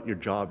this is what your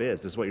job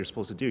is. This is what you're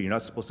supposed to do. You're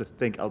not supposed to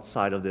think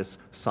outside of this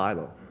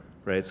silo,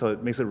 right? So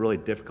it makes it really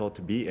difficult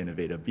to be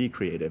innovative, be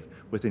creative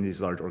within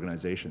these large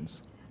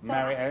organizations.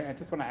 I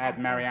just want to add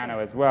Mariano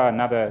as well,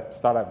 another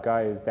startup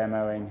guy who's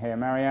demoing here.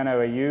 Mariano,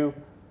 are you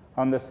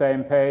on the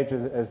same page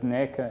as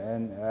Nick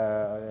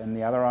and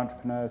the other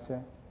entrepreneurs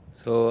here?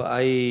 So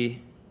I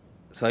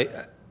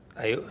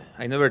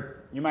never.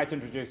 You might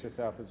introduce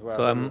yourself as well.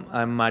 So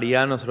I'm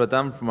Mariano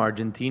Sorotan from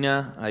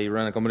Argentina. I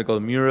run a company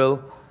called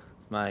Mural.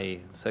 It's my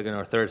second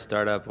or third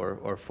startup,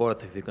 or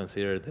fourth if you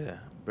consider the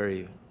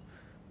very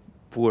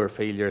poor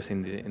failures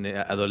in the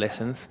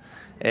adolescence.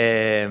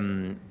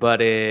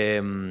 But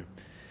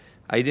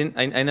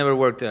I never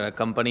worked at a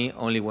company,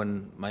 only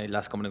when my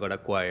last company got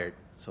acquired.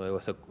 So it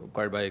was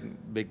acquired by a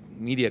big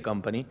media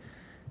company.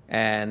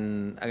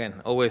 And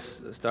again,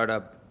 always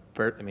startup,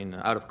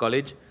 out of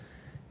college.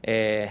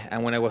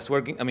 And when I was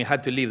working, I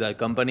had to leave that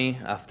company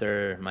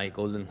after my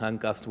golden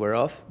handcuffs were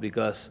off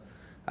because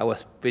I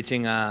was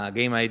pitching a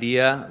game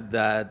idea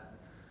that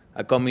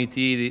a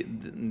committee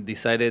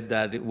decided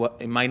that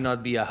it might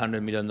not be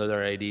 $100 million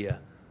idea.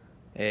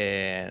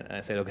 And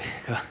I said, okay,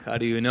 how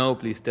do you know?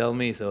 Please tell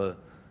me. So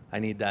I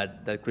need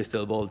that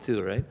crystal ball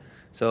too, right?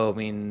 So,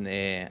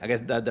 I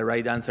guess that the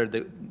right answer,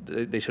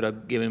 they should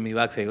have given me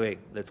back, say, wait,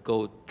 let's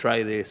go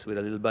try this with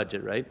a little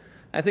budget, right?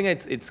 I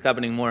think it's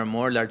happening more and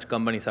more. Large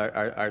companies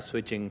are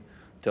switching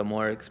to a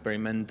more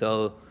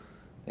experimental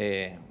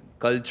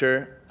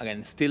culture.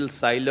 Again, still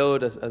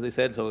siloed, as they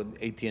said. So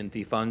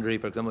AT&T Foundry,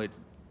 for example,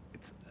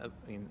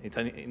 it's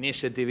an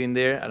initiative in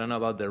there. I don't know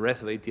about the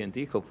rest of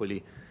AT&T.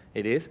 Hopefully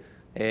it is.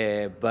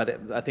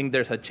 But I think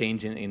there's a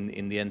change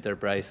in the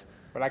enterprise.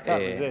 But I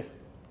can't resist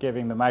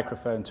giving the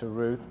microphone to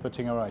Ruth,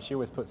 putting her on. She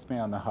always puts me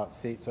on the hot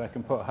seat, so I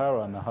can put her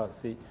on the hot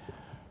seat.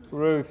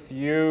 Ruth,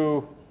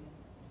 you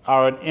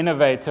are an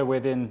innovator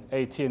within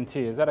AT&T.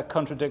 Is that a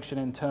contradiction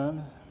in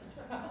terms?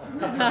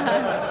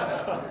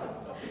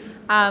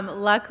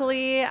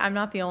 Luckily, I'm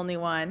not the only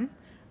one.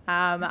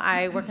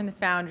 I work in the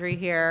Foundry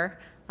here.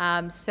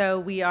 So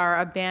we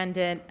are a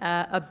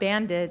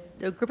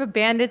group of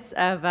bandits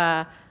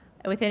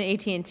within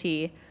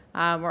AT&T.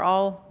 We're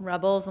all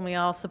rebels and we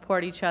all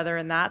support each other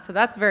in that. So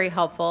that's very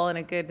helpful and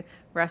a good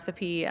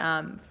recipe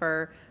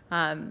for.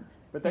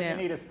 But don't you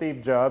need a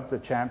Steve Jobs, a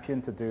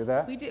champion, to do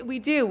that? We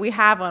do. We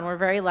have one. We're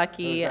very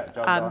lucky. Who's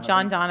that,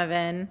 John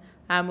Donovan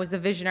was the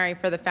visionary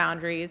for the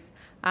Foundries.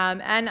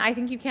 And I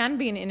think you can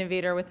be an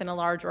innovator within a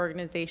large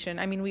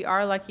organization. We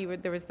are lucky.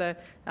 There was the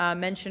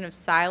mention of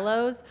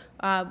silos.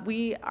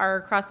 We are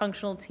a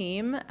cross-functional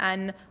team,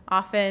 and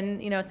often,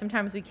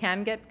 sometimes we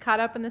can get caught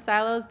up in the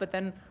silos, but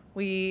then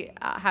we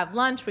have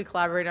lunch, we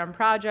collaborate on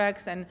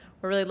projects, and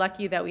we're really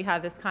lucky that we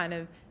have this kind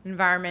of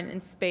environment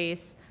and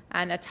space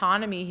and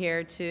autonomy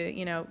here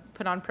to,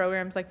 put on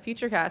programs like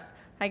FutureCast.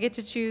 I get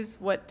to choose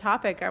what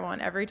topic I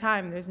want every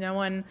time. There's no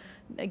one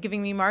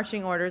giving me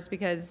marching orders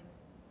because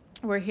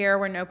we're here,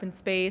 we're in open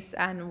space,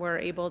 and we're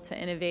able to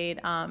innovate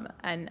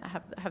and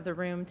have the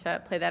room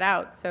to play that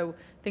out. So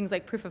things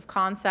like proof of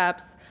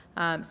concepts,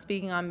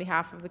 speaking on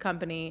behalf of the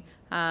company,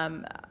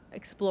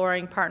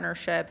 exploring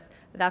partnerships.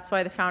 That's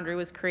why the Foundry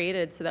was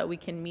created, so that we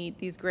can meet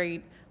these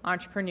great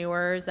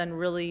entrepreneurs and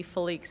really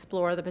fully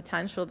explore the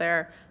potential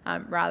there,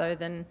 rather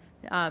than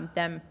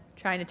them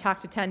trying to talk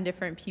to 10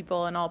 different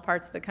people in all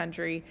parts of the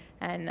country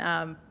and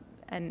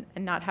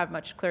not have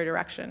much clear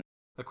direction.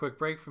 A quick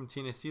break from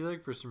Tina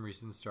Seelig for some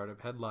recent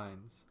startup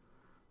headlines.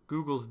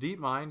 Google's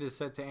DeepMind is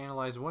set to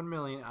analyze 1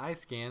 million eye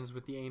scans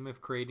with the aim of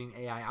creating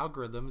AI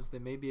algorithms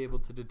that may be able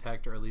to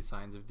detect early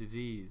signs of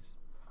disease.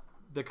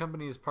 The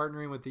company is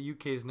partnering with the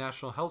UK's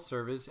National Health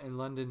Service and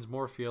London's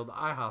Moorfield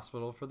Eye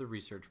Hospital for the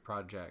research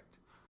project.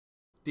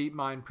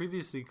 DeepMind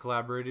previously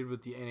collaborated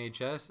with the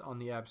NHS on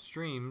the app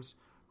Streams,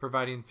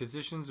 providing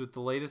physicians with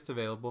the latest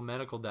available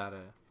medical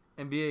data.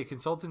 MBA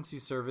consultancy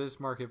service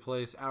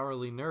marketplace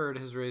Hourly Nerd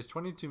has raised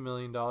 $22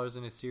 million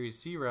in a Series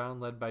C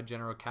round led by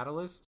General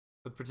Catalyst,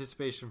 with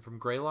participation from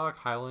Greylock,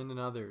 Highland, and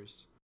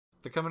others.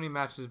 The company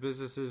matches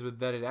businesses with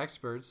vetted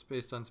experts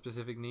based on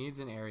specific needs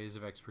and areas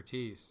of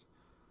expertise.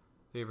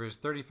 They've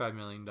raised $35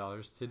 million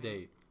to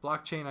date.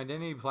 Blockchain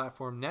identity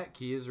platform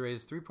Netkey has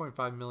raised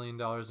 $3.5 million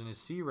in a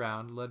C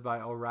round led by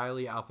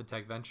O'Reilly Alpha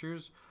Tech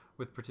Ventures,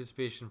 with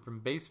participation from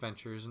Base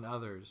Ventures and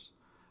others.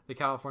 The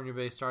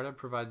California-based startup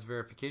provides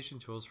verification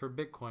tools for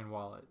Bitcoin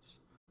wallets.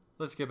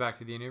 Let's get back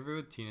to the interview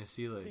with Tina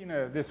Seelig.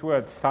 Tina, this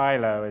word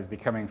silo is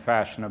becoming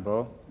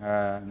fashionable.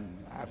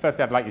 First,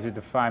 I'd like you to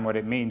define what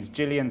it means.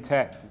 Gillian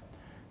Tett,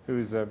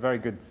 who's a very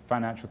good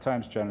Financial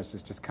Times journalist,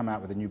 has just come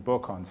out with a new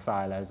book on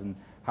silos and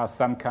how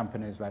some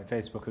companies like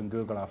Facebook and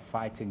Google are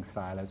fighting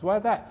silos.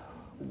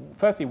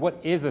 Firstly,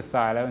 what is a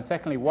silo? And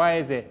secondly, why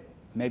is it,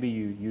 maybe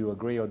you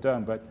agree or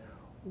don't, but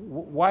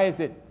why is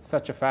it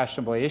such a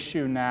fashionable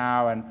issue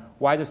now, and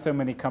why do so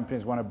many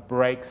companies want to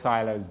break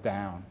silos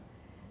down?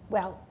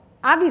 Well,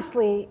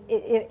 obviously,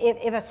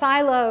 if a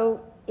silo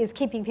is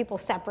keeping people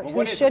separate,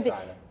 what is a silo?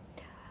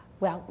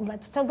 Well,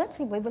 let's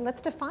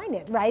define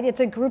it, right? It's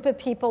a group of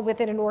people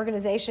within an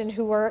organization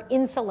who are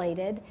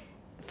insulated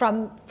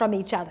from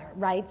each other,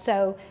 right?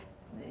 So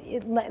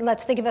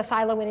let's think of a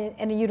silo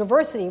in a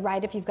university,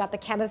 right? If you've got the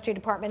chemistry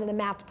department and the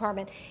math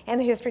department and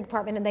the history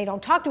department and they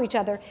don't talk to each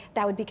other,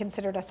 that would be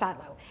considered a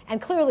silo.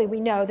 And clearly we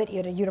know that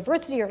at a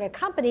university or at a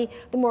company,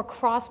 the more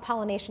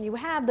cross-pollination you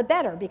have, the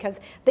better,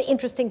 because the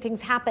interesting things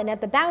happen at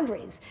the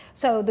boundaries.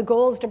 So the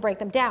goal is to break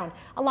them down.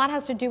 A lot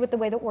has to do with the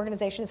way the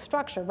organization is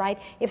structured, right?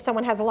 If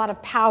someone has a lot of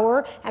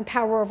power and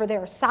power over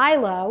their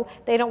silo,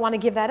 they don't want to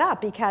give that up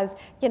because,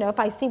 if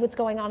I see what's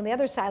going on in the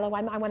other silo,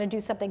 I want to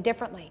do something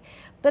differently.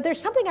 But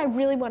there's something I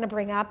really want to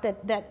bring up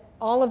that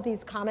all of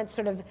these comments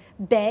sort of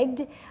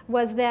begged,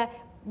 was that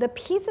the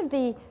piece of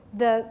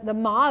the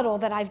model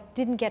that I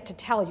didn't get to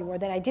tell you, or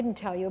that I didn't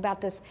tell you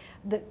about this,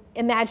 the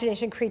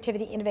imagination,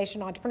 creativity,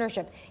 innovation,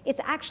 entrepreneurship,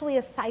 it's actually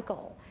a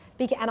cycle.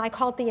 And I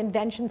call it the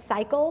invention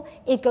cycle.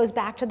 It goes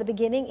back to the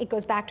beginning. It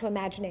goes back to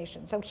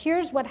imagination. So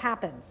here's what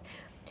happens.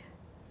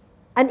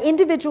 An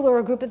individual or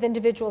a group of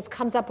individuals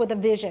comes up with a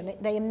vision.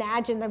 They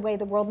imagine the way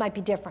the world might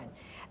be different.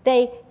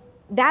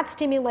 That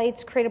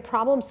stimulates creative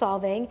problem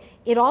solving.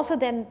 It also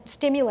then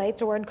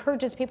stimulates or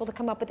encourages people to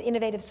come up with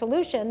innovative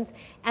solutions,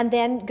 and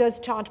then goes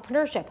to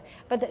entrepreneurship,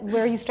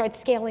 where you start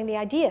scaling the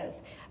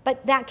ideas.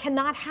 But that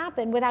cannot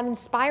happen without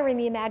inspiring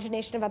the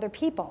imagination of other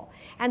people.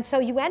 And so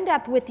you end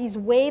up with these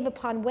wave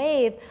upon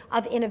wave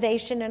of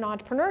innovation and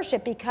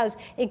entrepreneurship, because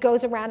it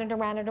goes around and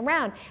around and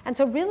around. And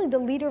so really the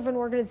leader of an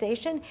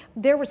organization,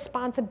 their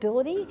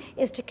responsibility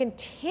is to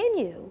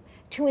continue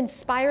to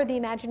inspire the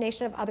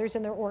imagination of others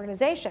in their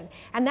organization.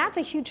 And that's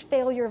a huge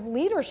failure of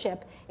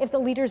leadership if the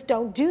leaders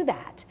don't do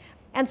that.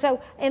 And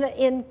so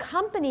in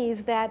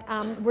companies that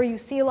where you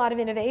see a lot of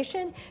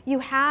innovation, you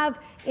have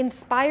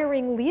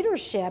inspiring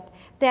leadership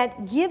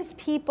that gives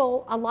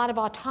people a lot of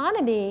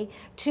autonomy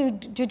to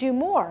do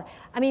more.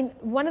 I mean,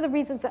 one of the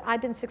reasons that I've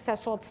been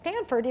successful at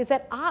Stanford is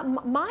that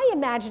my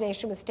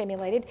imagination was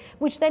stimulated,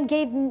 which then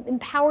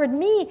empowered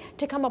me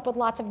to come up with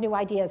lots of new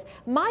ideas.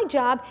 My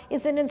job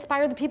is then to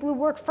inspire the people who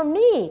work for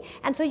me.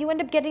 And so you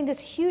end up getting this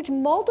huge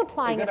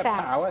multiplying effect. Is it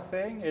a power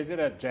thing? Is it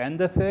a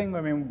gender thing?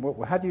 I mean,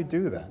 how do you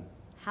do that?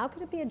 How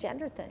could it be a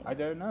gender thing? I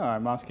don't know.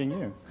 I'm asking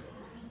you.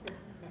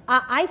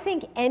 I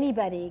think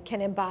anybody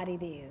can embody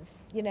these.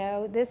 You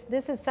know,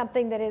 this is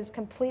something that is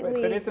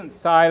completely. But isn't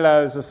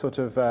silos a sort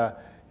of,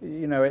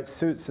 it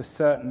suits a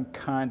certain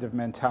kind of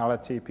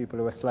mentality, people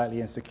who are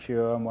slightly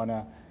insecure and want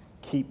to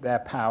keep their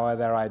power,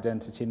 their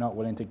identity, not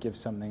willing to give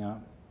something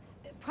up?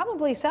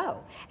 Probably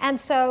so. And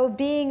so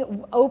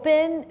being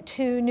open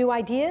to new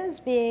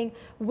ideas, being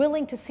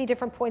willing to see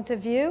different points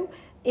of view,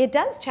 it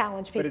does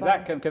challenge people.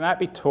 But can that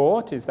be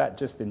taught? Is that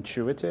just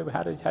intuitive?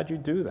 How do you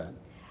do that?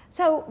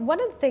 So one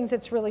of the things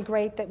that's really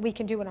great that we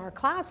can do in our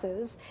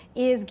classes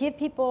is give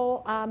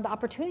people the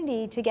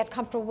opportunity to get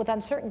comfortable with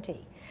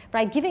uncertainty,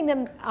 right? Giving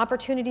them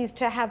opportunities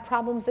to have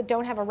problems that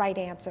don't have a right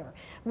answer,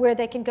 where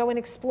they can go and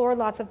explore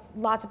lots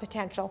of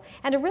potential,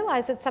 and to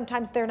realize that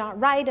sometimes they're not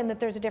right and that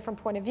there's a different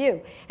point of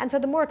view. And so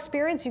the more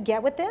experience you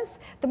get with this,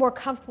 the more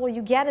comfortable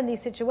you get in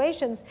these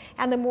situations,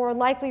 and the more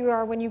likely you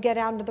are when you get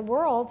out into the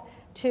world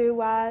to be open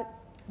to new ideas.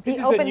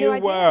 This is a new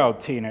world,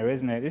 Tina,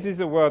 isn't it? This is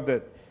a world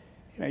that,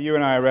 you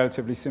and I are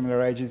relatively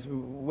similar ages.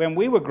 When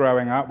we were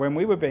growing up, when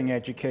we were being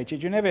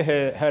educated, you never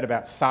heard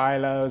about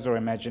silos or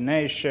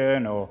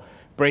imagination or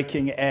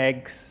breaking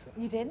eggs.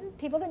 You didn't?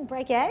 People didn't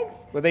break eggs?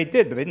 Well, they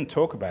did, but they didn't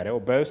talk about it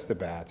or boast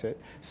about it.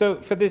 So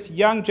for this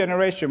young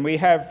generation, we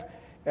have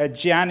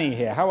Gianni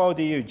here. How old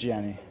are you,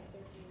 Gianni?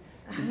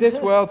 Does this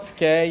world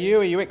scare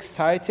you? Are you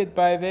excited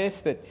by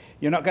this, that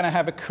you're not going to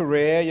have a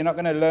career, you're not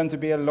going to learn to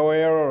be a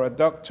lawyer or a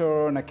doctor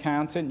or an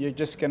accountant, you're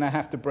just going to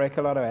have to break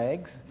a lot of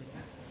eggs?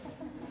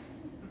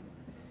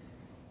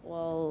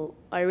 Well,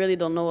 I really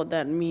don't know what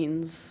that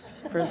means,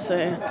 per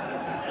se.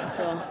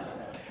 So.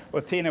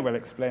 Well, Tina will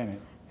explain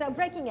it. So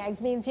breaking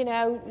eggs means, you're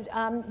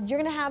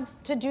going to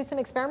have to do some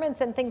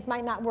experiments and things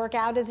might not work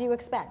out as you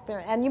expect.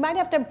 And you might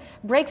have to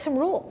break some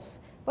rules.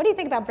 What do you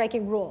think about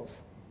breaking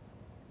rules?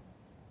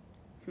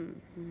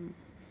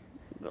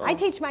 Well, I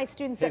teach my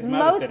students that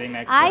most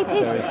I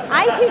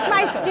teach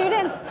my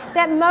students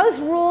that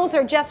most rules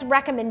are just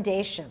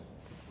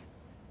recommendations.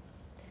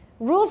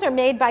 Rules are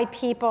made by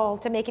people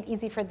to make it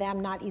easy for them,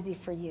 not easy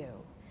for you.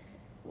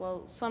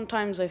 Well,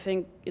 sometimes I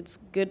think it's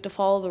good to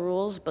follow the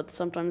rules, but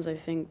sometimes I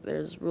think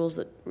there's rules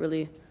that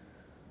really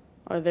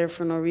are there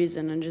for no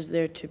reason and just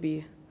there to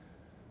be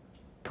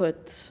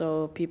put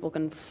so people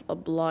can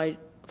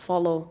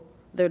follow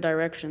their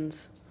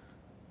directions.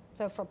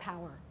 So for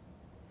power.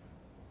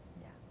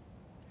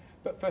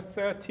 But for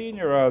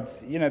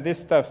 13-year-olds, this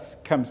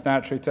stuff comes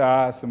naturally to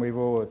us, and we've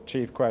all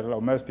achieved quite a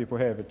lot. Most people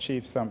here have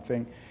achieved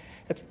something.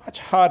 It's much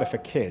harder for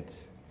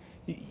kids.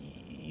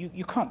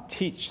 You can't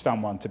teach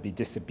someone to be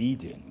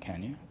disobedient,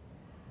 can you?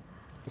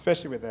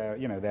 Especially with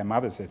their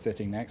mothers are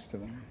sitting next to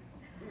them.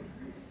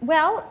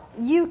 Well,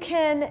 you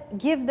can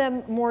give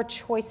them more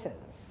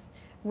choices,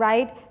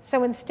 right?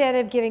 So instead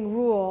of giving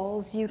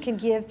rules, you can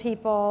give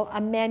people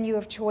a menu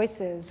of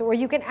choices, or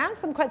you can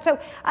ask them questions. So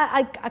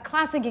a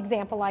classic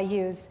example I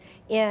use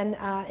in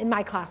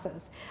my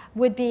classes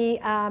would be,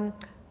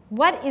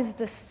 what is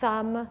the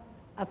sum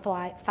of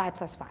 5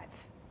 plus 5?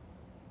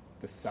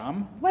 The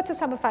sum? What's the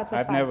sum of 5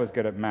 plus 5? I've never was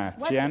good at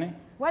math. Gianni?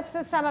 What's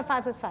the sum of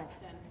 5 plus 5?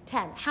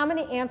 10. How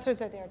many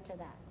answers are there to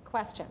that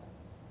question?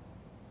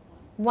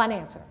 One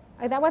answer.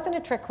 That wasn't a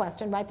trick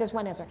question, right? There's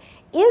one answer.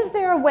 Is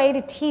there a way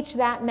to teach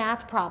that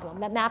math problem,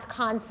 that math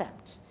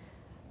concept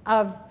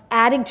of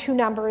adding 2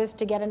 numbers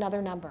to get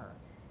another number,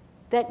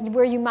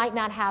 where you might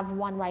not have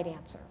one right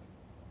answer?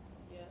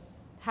 Yes.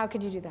 How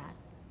could you do that?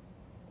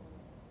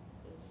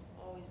 There's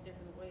always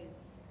different ways.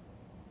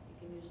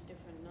 You can use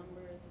different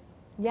numbers.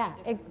 Yeah.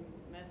 Different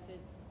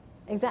methods.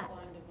 Exactly.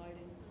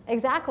 Dividing.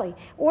 Exactly.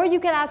 Or you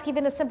could ask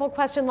even a simple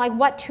question like,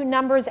 what two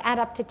numbers add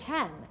up to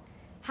 10?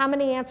 How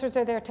many answers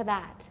are there to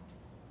that?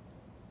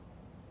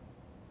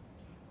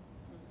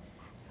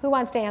 Who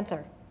wants to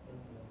answer?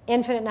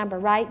 Infinite number,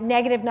 right?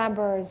 Negative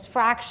numbers,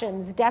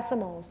 fractions,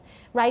 decimals,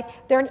 right?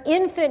 There are an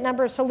infinite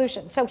number of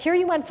solutions. So here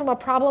you went from a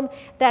problem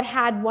that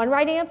had one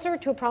right answer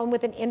to a problem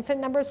with an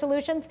infinite number of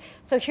solutions.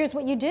 So here's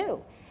what you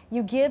do.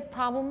 You give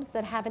problems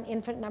that have an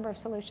infinite number of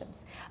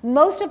solutions.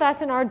 Most of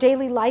us in our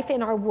daily life,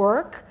 in our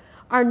work,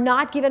 are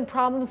not given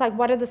problems like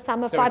what are the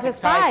sum of 5 plus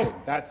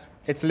 5.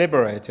 It's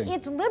liberating.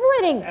 It's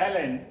liberating.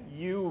 Ellen,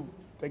 you,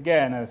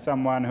 again, are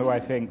someone who I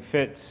think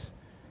fits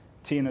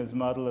Tina's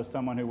model of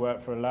someone who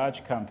worked for a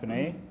large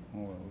company,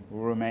 will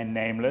remain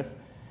nameless,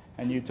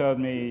 and you told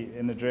me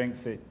in the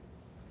drinks that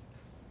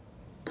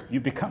you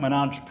become an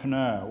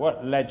entrepreneur.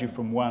 What led you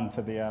from one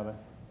to the other?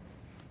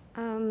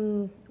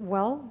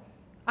 Well,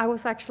 I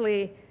was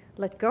actually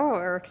let go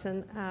of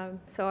Ericsson,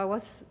 so I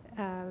was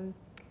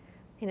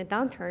in a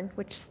downturn,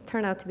 which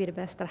turned out to be the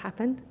best that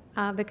happened,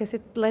 because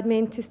it led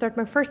me to start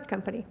my first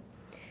company.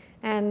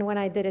 And when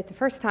I did it the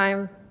first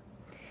time,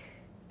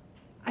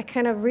 I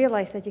kind of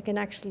realized that you can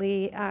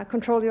actually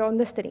control your own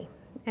destiny.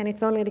 And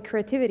it's only the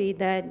creativity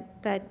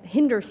that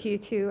hinders you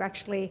to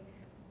actually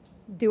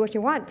do what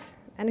you want.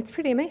 And it's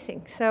pretty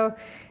amazing. So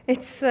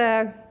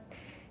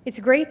it's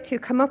great to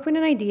come up with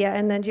an idea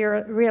and then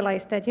you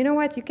realize that, you know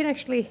what, you can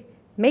actually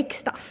make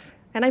stuff.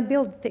 And I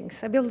build things.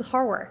 I build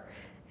hardware.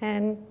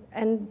 And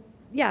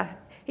yeah,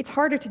 it's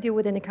harder to do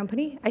within a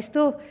company. I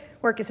still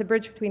work as a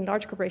bridge between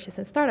large corporations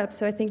and startups.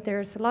 So I think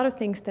there's a lot of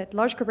things that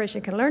large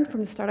corporations can learn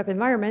from the startup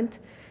environment.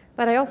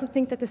 But I also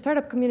think that the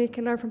startup community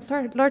can learn from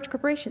large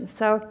corporations.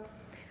 So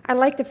I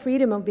like the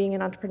freedom of being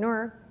an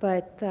entrepreneur,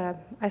 but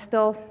I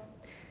still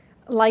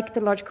like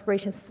the large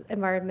corporations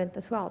environment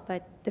as well.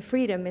 But the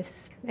freedom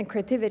and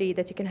creativity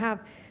that you can have,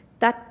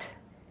 that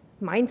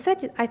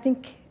mindset, I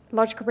think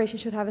large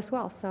corporations should have as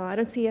well. So I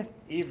don't see a...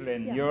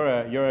 Evelyn,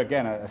 you're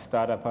again a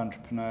startup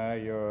entrepreneur.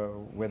 You're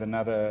with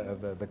another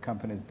of the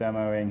companies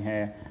demoing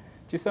here.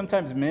 Do you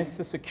sometimes miss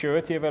the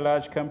security of a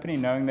large company,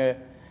 knowing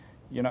that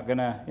you're not going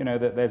to,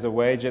 that there's a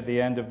wage at the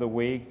end of the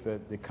week,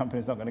 that the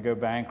company's not going to go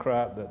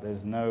bankrupt, that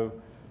there's no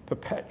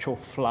perpetual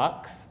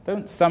flux?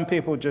 Don't some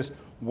people just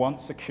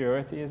want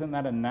security? Isn't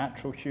that a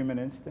natural human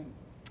instinct?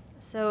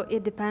 So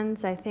it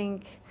depends, I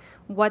think,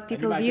 what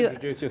people and view.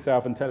 Introduce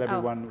yourself and tell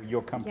everyone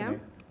your company.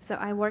 Yeah. So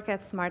I work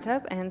at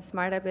SmartUp, and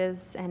SmartUp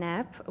is an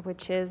app,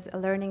 which is a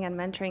learning and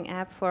mentoring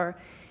app for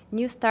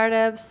new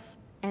startups,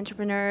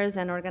 entrepreneurs,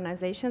 and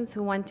organizations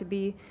who want to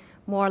be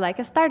more like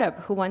a startup,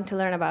 who want to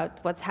learn about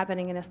what's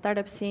happening in a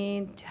startup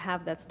scene, to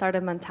have that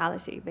startup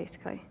mentality,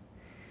 basically.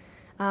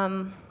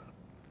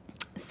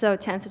 So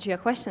to answer to your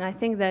question, I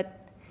think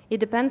that it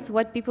depends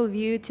what people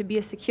view to be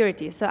a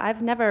security. So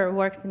I've never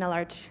worked in a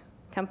large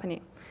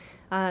company.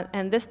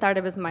 And this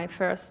startup is my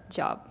first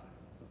job,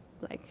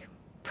 like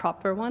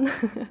proper one.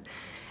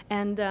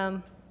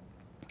 And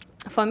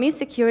for me,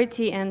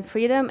 security and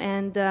freedom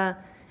and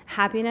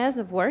happiness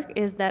of work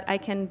is that I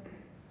can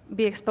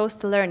be exposed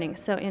to learning.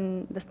 So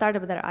in the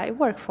startup that I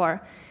work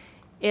for,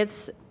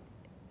 it's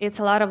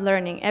a lot of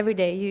learning every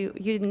day.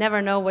 You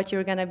never know what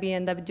you're going to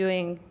end up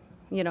doing,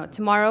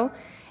 tomorrow,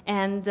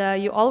 and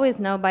you always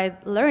know by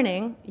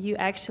learning you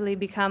actually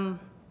become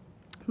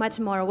much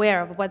more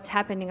aware of what's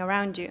happening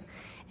around you,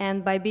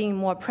 and by being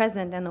more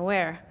present and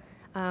aware,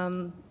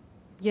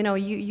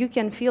 you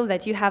can feel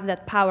that you have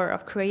that power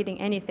of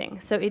creating anything.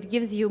 So it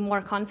gives you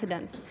more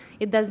confidence.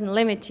 It doesn't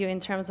limit you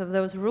in terms of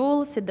those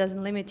rules. It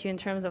doesn't limit you in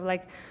terms of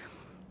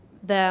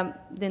the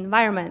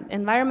environment.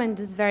 Environment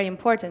is very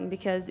important,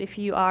 because if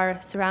you are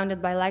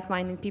surrounded by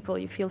like-minded people,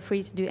 you feel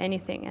free to do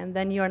anything, and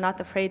then you are not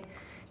afraid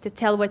to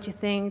tell what you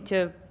think,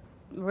 to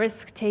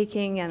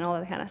risk-taking and all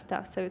that kind of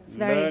stuff. So it's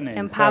very learning.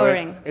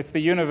 empowering. So it's the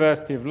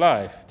university of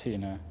life,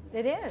 Tina.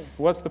 It is.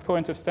 What's the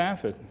point of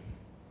Stanford?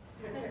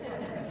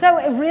 So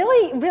a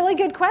really, really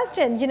good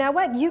question. You know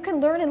what? You can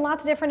learn in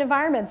lots of different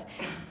environments.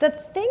 The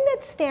thing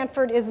that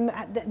Stanford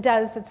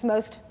does that's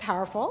most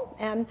powerful,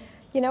 and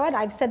you know what,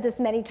 I've said this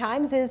many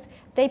times, is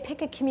they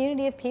pick a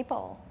community of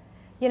people.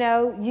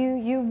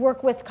 You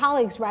work with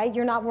colleagues, right?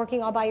 You're not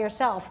working all by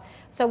yourself.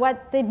 So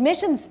what the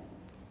admissions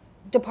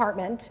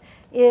department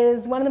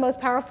is one of the most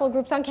powerful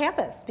groups on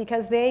campus,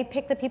 because they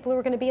pick the people who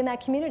are going to be in that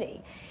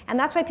community. And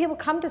that's why people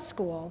come to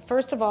school.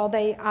 First of all,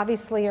 they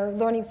obviously are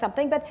learning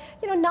something, but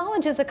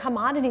knowledge is a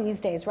commodity these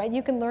days, right?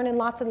 You can learn in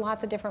lots and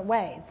lots of different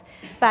ways.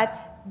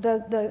 But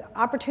the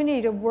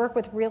opportunity to work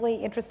with really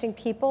interesting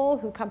people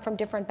who come from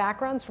different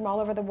backgrounds from all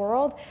over the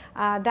world,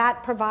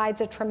 that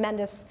provides a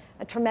tremendous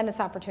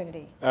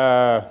opportunity.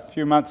 A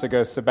few months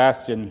ago,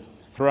 Sebastian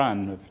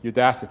Thrun of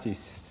Udacity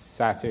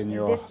sat in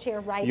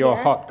your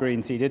hot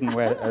green seat. He didn't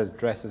wear a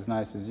dress as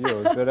nice as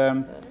yours, but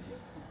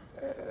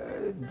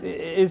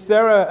is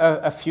there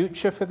a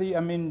future for the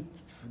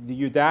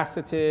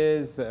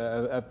Udacities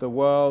of the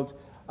world?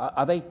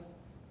 Are they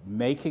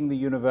making the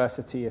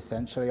university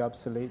essentially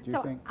obsolete, do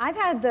you think? I've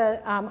had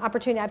the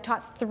opportunity, I've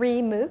taught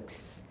 3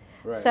 MOOCs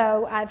Right.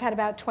 So I've had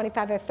about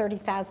 25 or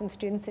 30,000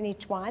 students in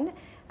each one.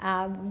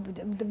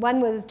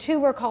 Two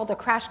were called a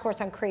crash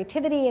course on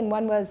creativity, and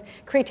one was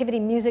creativity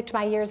music to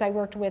my ears. I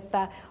worked with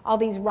all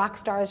these rock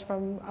stars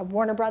from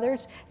Warner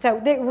Brothers. So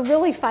they were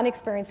really fun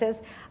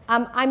experiences.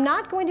 I'm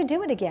not going to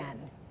do it again.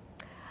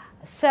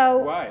 So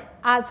why?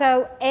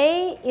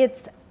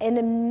 It's a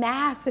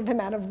massive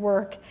amount of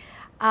work,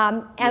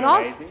 and You're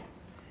also lazy?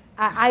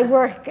 I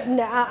work.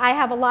 I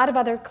have a lot of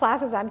other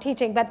classes I'm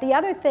teaching. But the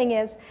other thing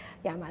is,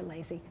 yeah, am I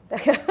lazy?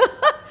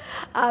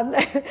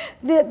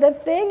 The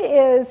thing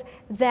is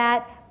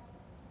that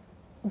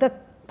the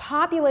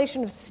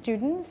population of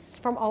students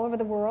from all over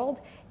the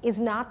world is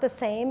not the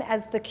same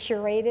as the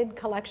curated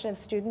collection of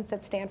students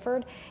at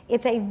Stanford.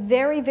 It's a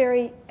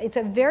very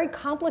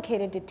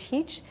complicated to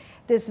teach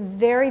this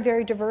very,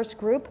 very diverse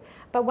group.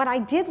 But what I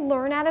did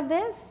learn out of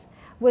this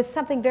was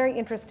something very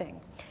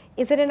interesting.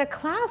 Is that in a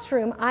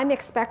classroom, I'm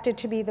expected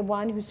to be the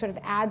one who sort of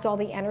adds all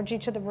the energy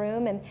to the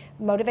room and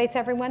motivates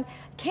everyone.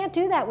 Can't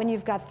do that when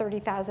you've got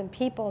 30,000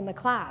 people in the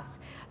class.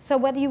 So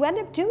what you end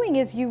up doing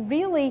is you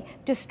really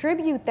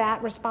distribute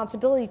that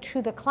responsibility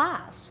to the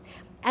class,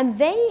 and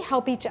they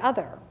help each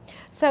other.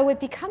 So it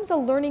becomes a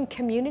learning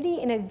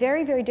community in a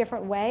very, very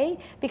different way,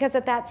 because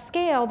at that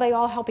scale, they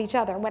all help each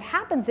other. And what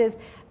happens is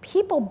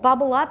people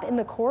bubble up in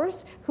the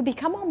course who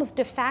become almost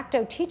de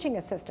facto teaching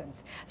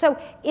assistants. So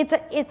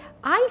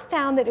I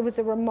found that it was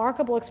a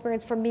remarkable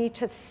experience for me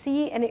to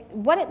see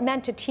what it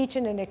meant to teach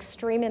in an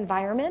extreme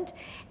environment.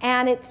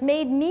 And it's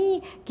made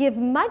me give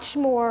much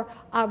more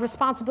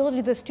responsibility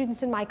to the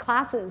students in my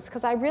classes,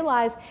 because I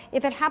realize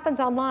if it happens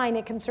online,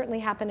 it can certainly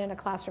happen in a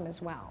classroom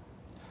as well.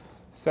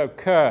 So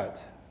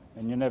Kurt,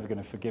 and you're never going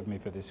to forgive me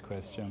for this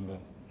question, but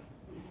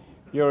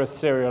you're a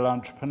serial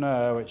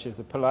entrepreneur, which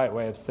is a polite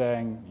way of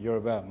saying you're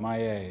about my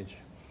age,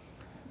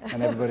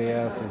 and everybody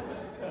else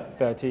is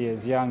 30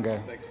 years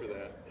younger. Thanks for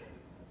that.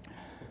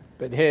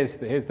 But here's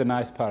the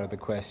nice part of the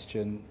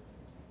question.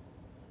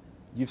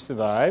 You've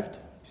survived.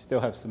 You still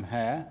have some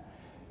hair.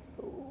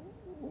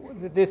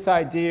 This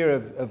idea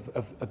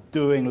of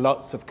doing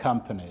lots of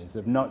companies,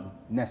 of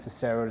not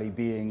necessarily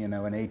being, an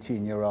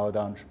 18-year-old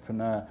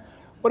entrepreneur.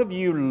 What have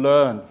you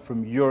learned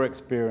from your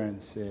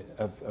experience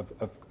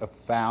of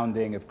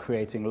founding, of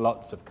creating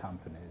lots of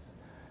companies?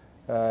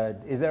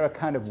 Is there a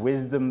kind of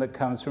wisdom that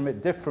comes from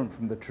it, different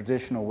from the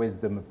traditional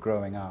wisdom of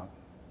growing up?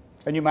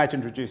 And you might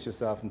introduce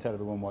yourself and tell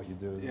everyone what you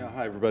do. Yeah,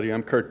 hi everybody.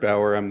 I'm Kurt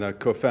Bauer. I'm the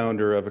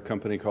co-founder of a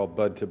company called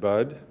Bud to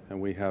Bud,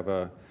 and we have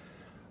an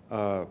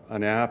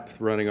app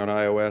running on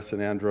iOS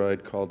and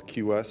Android called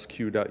QUS,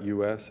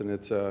 Q.US, and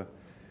it's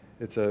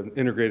an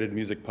integrated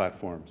music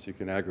platform, so you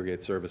can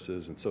aggregate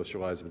services and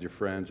socialize with your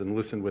friends and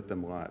listen with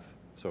them live.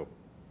 So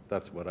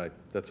that's what I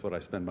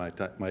spend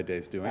my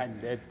days doing.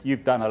 And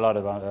you've done a lot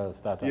of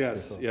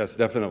startups. Yes,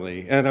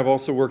 definitely. And I've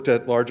also worked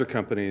at larger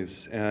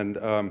companies, and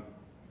I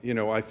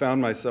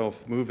found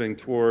myself moving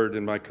toward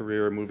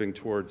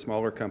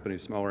smaller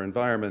companies, smaller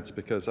environments,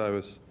 because I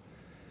was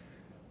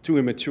too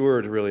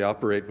immature to really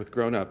operate with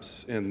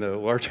grown-ups in the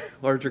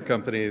larger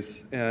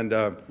companies. And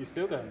you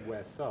still don't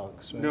wear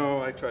socks, right?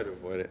 No, I try to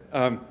avoid it.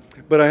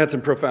 But I had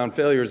some profound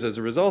failures as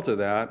a result of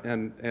that.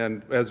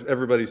 And as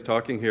everybody's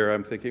talking here,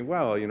 I'm thinking,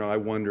 well, I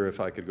wonder if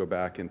I could go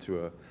back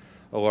into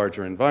a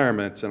larger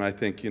environment. And I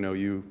think,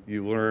 you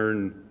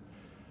learn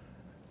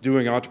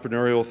doing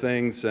entrepreneurial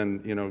things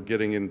and,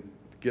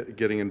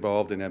 getting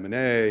involved in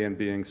M&A and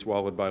being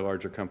swallowed by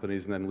larger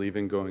companies and then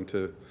leaving, going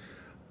to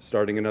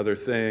starting another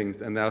thing,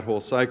 and that whole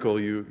cycle,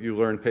 you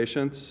learn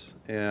patience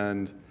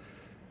and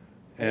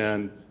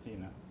when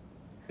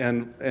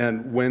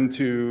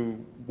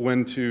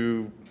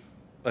to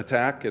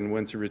attack and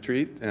when to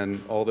retreat and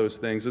all those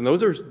things, and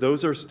those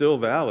are still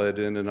valid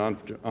in an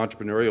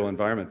entrepreneurial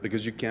environment,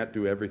 because you can't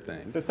do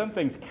everything. So some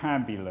things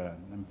can be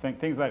learned, and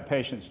things like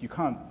patience you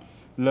can't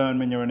learn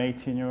when you're an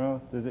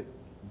 18-year-old.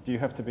 Do you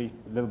have to be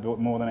a little bit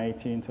more than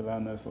 18 to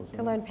learn those sorts of things?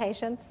 To learn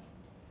patience?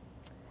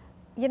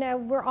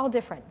 We're all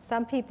different.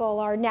 Some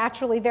people are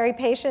naturally very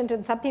patient,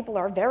 and some people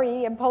are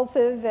very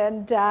impulsive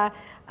and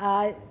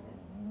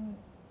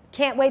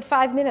can't wait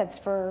 5 minutes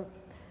for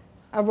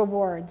a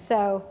reward.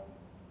 So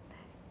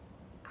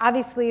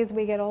obviously, as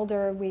we get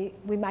older, we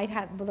might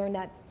learn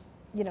that,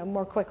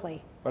 more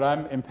quickly. But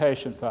I'm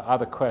impatient for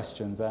other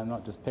questions. I'm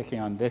not just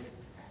picking on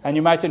this. And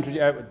you might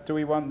introduce. Do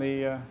we want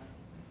the?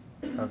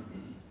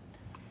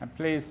 And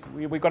please,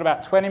 we've got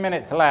about 20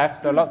 minutes left,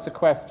 so lots of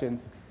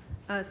questions.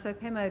 So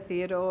Pemo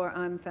Theodore,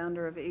 I'm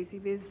founder of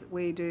EasyBiz.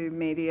 We do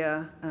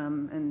media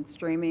and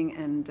streaming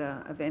and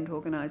event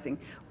organising.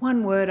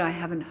 One word I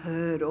haven't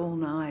heard all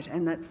night,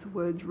 and that's the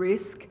word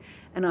risk.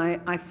 And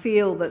I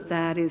feel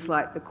that is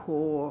like the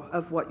core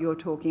of what you're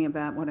talking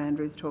about, what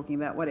Andrew's talking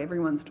about, what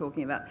everyone's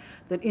talking about.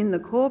 That in the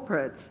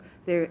corporates,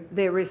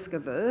 they're risk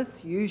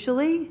averse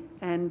usually,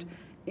 and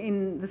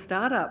in the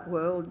startup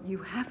world, you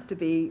have to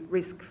be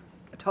risk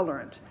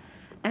tolerant.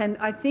 And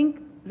I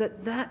think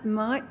that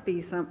might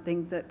be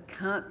something that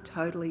can't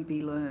totally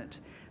be learnt,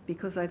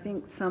 because I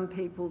think some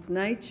people's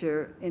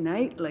nature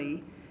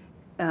innately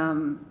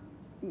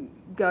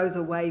goes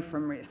away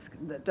from risk,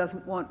 that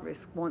doesn't want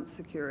risk, wants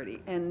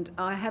security. And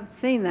I have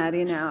seen that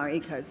in our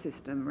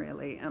ecosystem,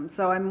 really.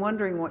 So I'm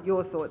wondering what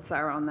your thoughts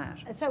are on that.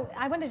 So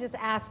I want to just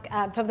ask,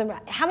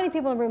 how many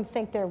people in the room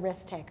think they're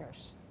risk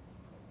takers?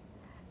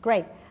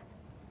 Great.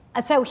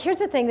 So here's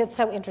the thing that's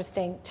so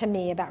interesting to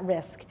me about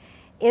risk,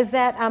 is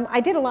that I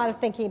did a lot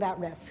of thinking about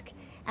risk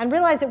and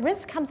realized that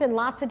risk comes in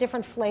lots of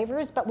different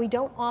flavors, but we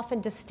don't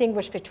often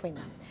distinguish between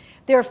them.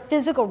 There are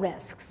physical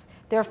risks,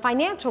 there are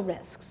financial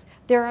risks,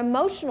 there are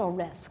emotional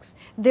risks,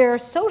 there are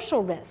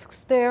social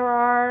risks, there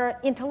are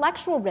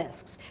intellectual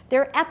risks,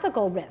 there are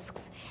ethical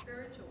risks.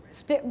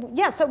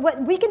 Yeah, so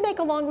we can make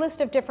a long list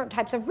of different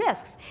types of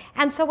risks.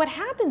 And so what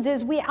happens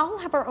is we all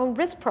have our own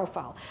risk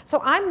profile. So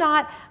I'm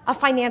not a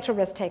financial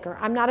risk taker.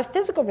 I'm not a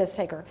physical risk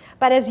taker.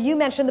 But as you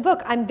mentioned in the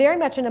book, I'm very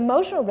much an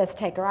emotional risk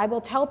taker. I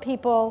will tell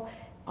people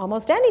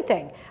almost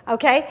anything,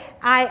 okay?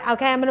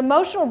 I'm an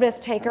emotional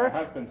risk taker. My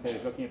husband says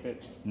he's looking a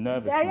bit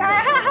nervous.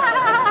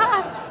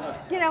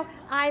 You know,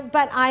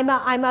 but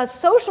I'm a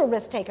social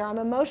risk taker. I'm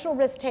an emotional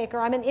risk taker.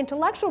 I'm an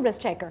intellectual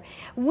risk taker.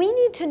 We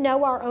need to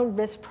know our own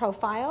risk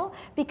profile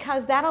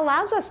because that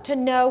allows us to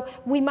know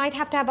we might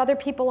have to have other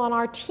people on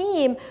our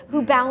team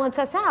who balance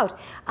us out.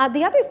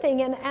 The other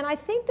thing, and I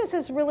think this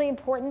is really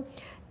important,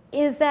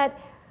 is that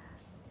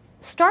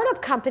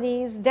startup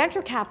companies,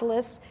 venture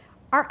capitalists,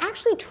 are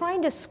actually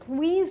trying to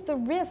squeeze the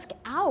risk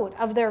out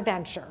of their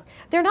venture.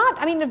 They're not,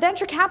 I mean, a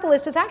venture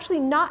capitalist is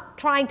actually not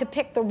trying to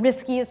pick the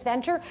riskiest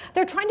venture.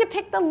 They're trying to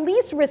pick the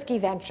least risky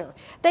venture.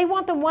 They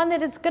want the one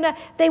that is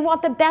they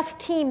want the best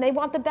team, they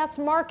want the best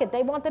market,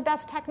 they want the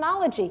best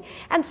technology.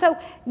 And so,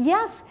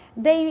 yes,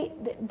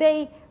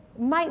 they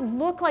might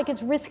look like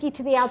it's risky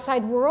to the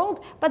outside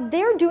world, but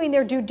they're doing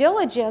their due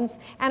diligence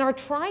and are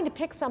trying to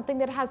pick something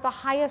that has the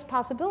highest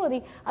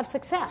possibility of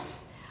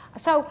success.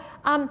 So,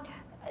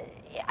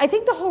 I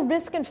think the whole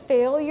risk and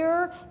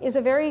failure is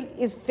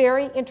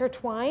very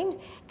intertwined.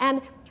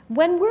 And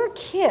when we're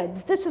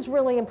kids, this is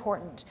really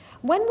important.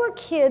 When we're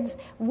kids,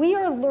 we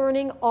are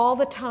learning all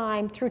the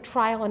time through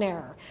trial and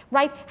error,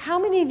 right? How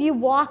many of you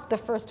walked the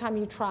first time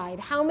you tried?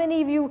 How many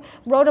of you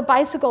rode a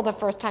bicycle the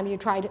first time you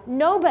tried?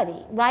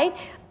 Nobody, right?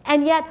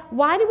 And yet,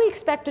 why do we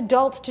expect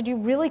adults to do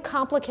really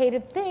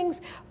complicated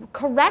things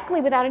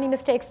correctly without any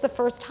mistakes the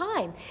first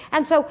time?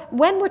 And so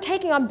when we're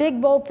taking on big,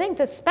 bold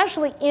things,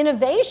 especially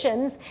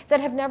innovations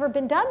that have never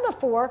been done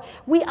before,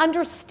 we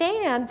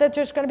understand that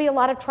there's going to be a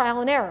lot of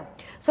trial and error.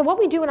 So what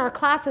we do in our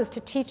classes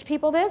to teach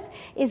people this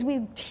is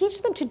we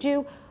teach them to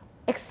do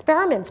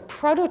experiments,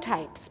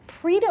 prototypes,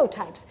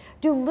 prototypes,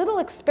 do little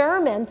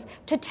experiments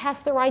to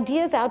test their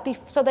ideas out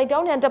so they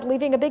don't end up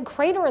leaving a big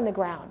crater in the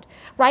ground,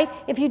 right?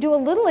 If you do a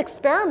little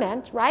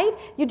experiment, right?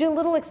 You do a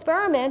little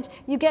experiment,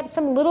 you get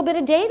some little bit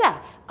of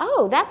data.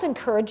 Oh, that's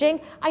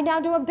encouraging. I now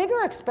do a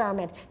bigger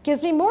experiment.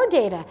 Gives me more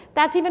data.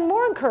 That's even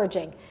more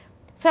encouraging.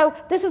 So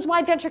this is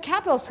why venture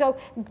capitalists go,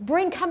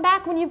 come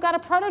back when you've got a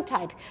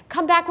prototype.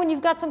 Come back when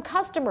you've got some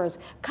customers.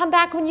 Come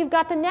back when you've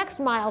got the next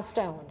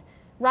milestone,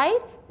 right?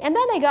 And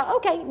then they go,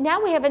 okay,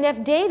 now we have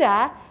enough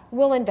data,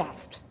 we'll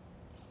invest.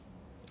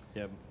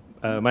 Yeah.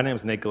 My name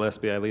is Nate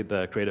Gillespie. I lead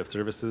the creative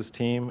services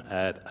team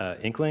at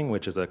Inkling,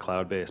 which is a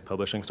cloud-based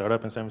publishing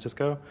startup in San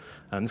Francisco.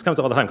 This comes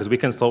all the time because we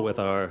consult with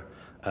our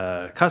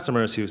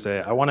customers who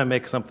say, I want to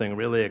make something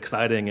really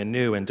exciting and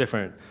new and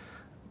different.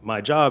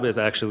 My job is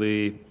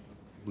actually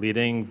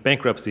leading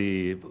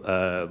bankruptcy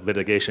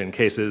litigation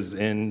cases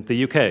in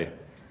the UK.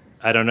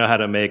 I don't know how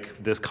to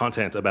make this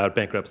content about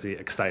bankruptcy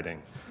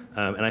exciting.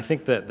 And I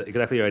think that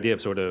exactly your idea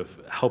of sort of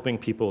helping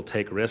people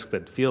take risks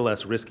that feel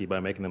less risky by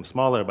making them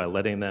smaller, by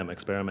letting them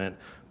experiment,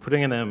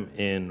 putting them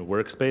in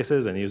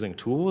workspaces and using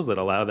tools that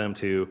allow them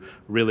to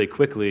really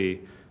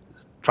quickly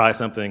try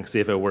something,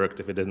 see if it worked.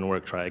 If it didn't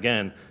work, try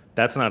again.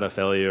 That's not a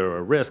failure or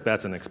a risk.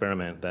 That's an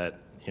experiment that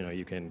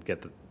you can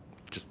get.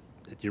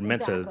 You're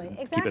meant to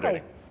keep it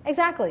learning.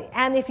 Exactly.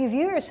 And if you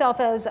view yourself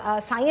as a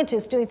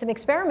scientist doing some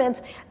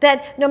experiments,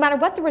 that no matter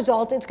what the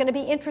result, it's going to be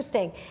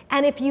interesting.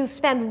 And if you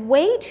spend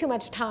way too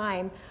much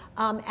time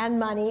and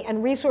money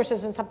and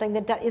resources in something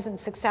that isn't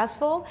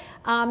successful,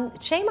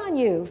 shame on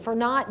you for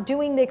not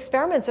doing the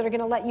experiments that are going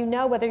to let you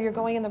know whether you're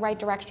going in the right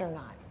direction or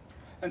not.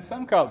 And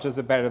some cultures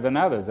are better than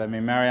others. I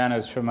mean,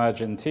 Mariana's from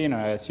Argentina.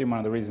 I assume one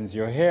of the reasons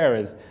you're here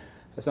is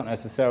it's not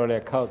necessarily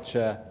a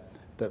culture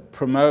that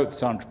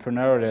promotes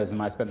entrepreneurialism.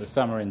 I spent the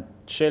summer in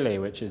Chile,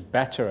 which is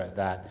better at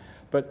that.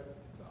 But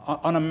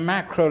on a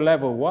macro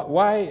level,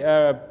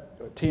 why,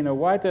 Tina,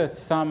 why do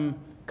some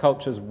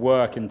cultures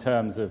work in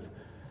terms of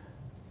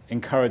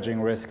encouraging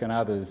risk and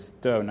others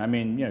don't? I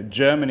mean,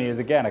 Germany is,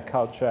 again, a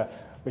culture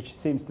which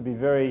seems to be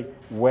very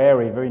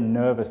wary, very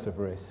nervous of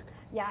risk.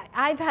 Yeah,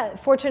 I've had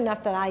fortunate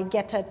enough that I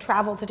get to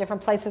travel to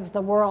different places in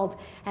the world.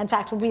 In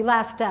fact, when we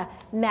last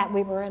met,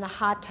 we were in a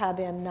hot tub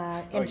in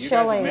Chile. You guys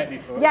have met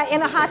before? Yeah,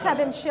 in a hot tub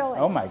in Chile.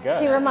 Oh my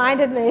God! He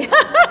reminded me.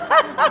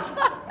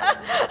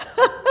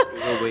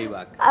 Go way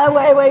back. Go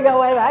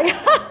way back.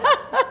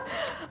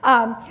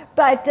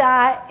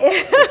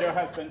 Did your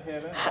husband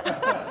hear this?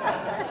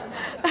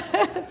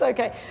 It's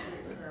okay.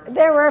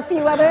 There were a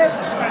few other.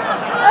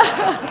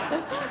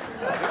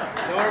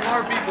 There were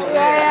more people there.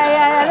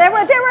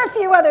 Yeah. There were a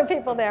few other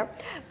people there.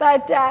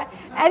 But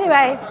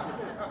anyway,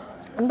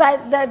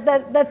 but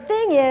the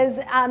thing is,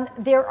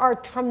 there are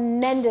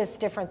tremendous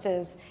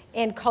differences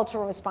in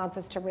cultural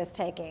responses to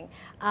risk-taking.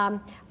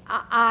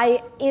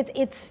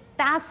 It's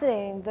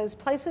fascinating, those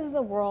places in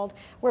the world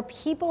where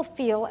people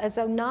feel as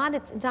though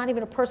it's not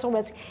even a personal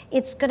risk,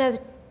 it's going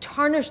to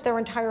tarnish their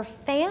entire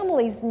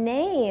family's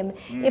name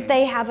if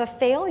they have a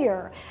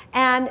failure.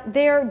 And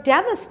they're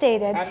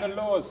devastated. And the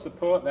laws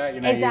support that.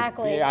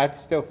 Exactly. I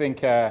still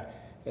think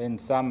in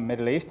some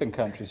Middle Eastern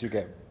countries you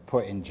get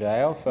put in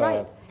jail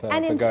for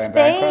and in going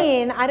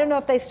Spain, bankrupt. I don't know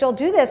if they still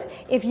do this,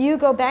 if you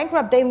go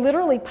bankrupt, they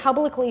literally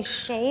publicly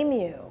shame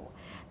you.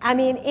 I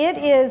mean, it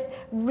is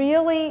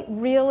really,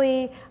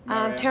 really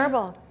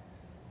terrible.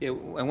 Yeah,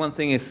 and one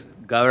thing is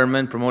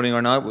government promoting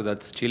or not, well,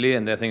 that's Chile,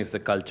 and the other thing is the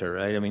culture,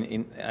 right? I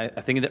mean,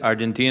 I think the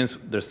Argentinians,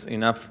 there's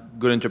enough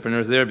good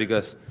entrepreneurs there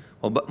because,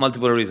 well,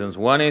 multiple reasons.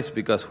 One is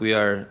because we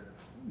are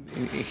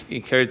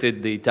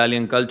inherited the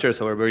Italian culture,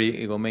 so we're very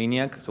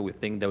egomaniac, so we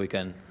think that we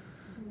can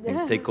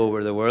take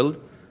over the world.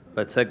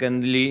 But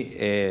secondly,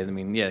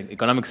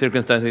 economic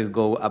circumstances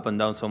go up and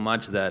down so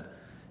much that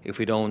if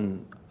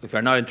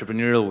we're not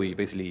entrepreneurial, we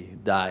basically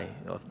die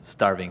of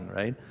starving,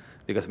 right?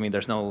 Because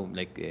there's no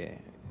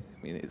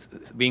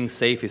being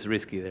safe is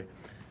risky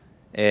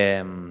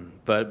there.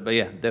 But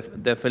yeah,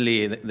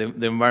 definitely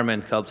the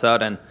environment helps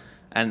out,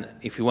 and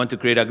if you want to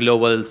create a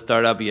global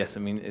startup, yes,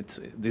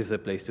 this is a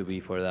place to be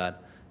for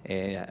that.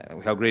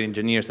 We have great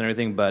engineers and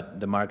everything, but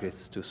the market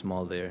is too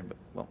small there. But,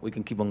 well, we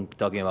can keep on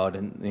talking about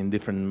in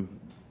different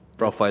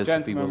profiles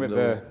of people. Gentleman with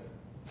the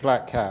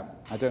flat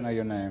cap, I don't know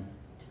your name.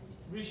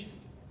 Rishi.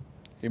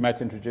 You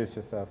might introduce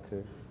yourself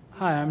too.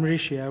 Hi, I'm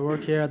Rishi. I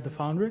work here at the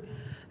Foundry.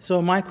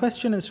 So my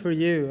question is for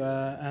you,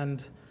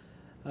 and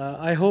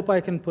I hope I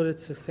can put it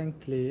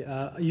succinctly.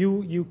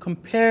 You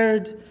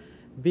compared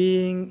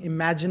being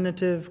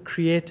imaginative,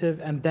 creative,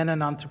 and then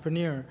an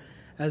entrepreneur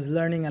as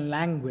learning a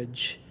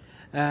language.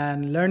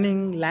 And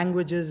learning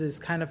languages is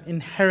kind of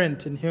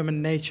inherent in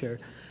human nature.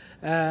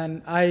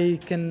 And I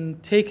can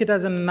take it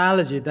as an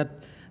analogy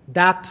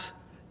that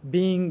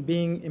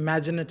being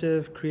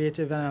imaginative,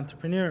 creative, and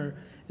entrepreneur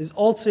is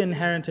also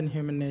inherent in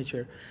human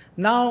nature.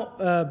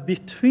 Now,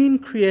 between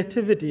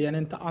creativity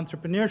and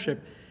entrepreneurship,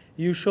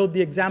 you showed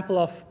the example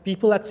of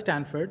people at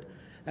Stanford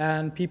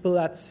and people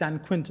at San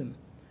Quentin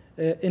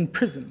in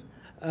prison.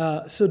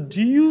 So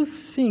do you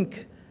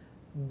think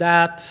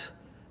that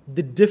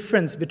the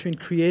difference between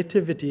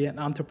creativity and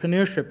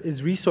entrepreneurship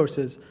is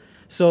resources?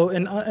 So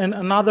in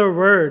other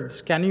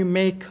words, can you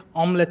make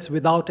omelets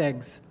without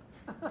eggs?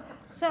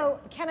 So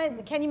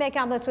can you make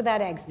omelets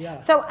without eggs?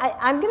 Yeah. So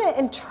I'm going to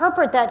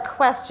interpret that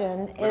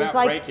question as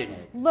Without breaking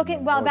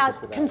eggs.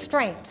 About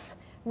constraints,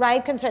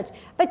 right? Constraints.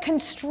 But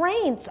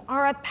constraints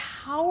are a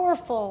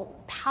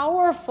powerful,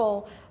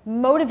 powerful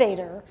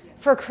motivator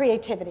for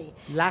creativity.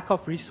 Lack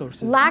of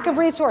resources. Lack of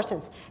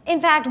resources.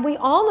 In fact, we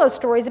all know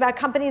stories about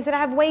companies that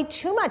have way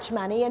too much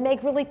money and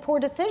make really poor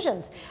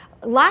decisions.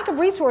 Lack of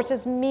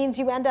resources means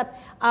you end up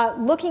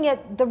looking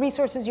at the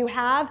resources you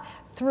have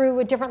through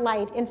a different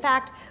light. In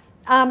fact,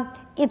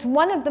 it's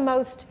one of the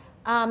most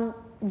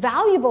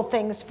valuable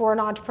things for an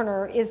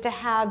entrepreneur is to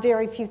have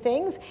very few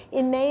things.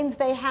 It means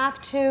they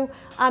have to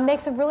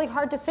make some really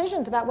hard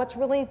decisions about what's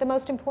really the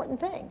most important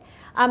thing.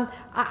 I'm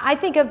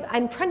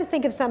trying to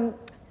think of some.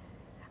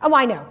 Oh,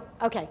 I know.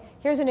 Okay,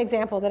 here's an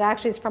example that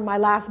actually is from my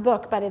last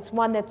book, but it's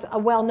one that's a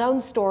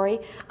well-known story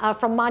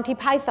from Monty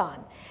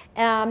Python.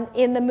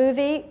 In the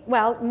movie,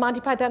 Monty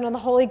Python and the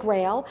Holy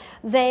Grail,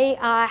 they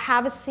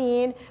have a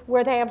scene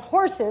where they have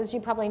horses, you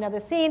probably know the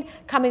scene,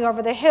 coming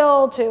over the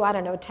hill to,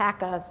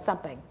 attack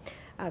something,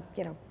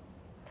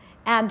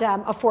 and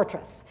a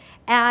fortress.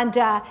 And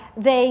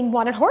they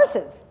wanted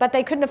horses, but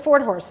they couldn't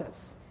afford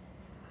horses.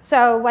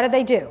 So what did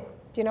they do?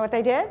 Do you know what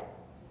they did?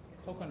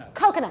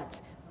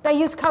 Coconuts. They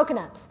used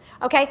coconuts,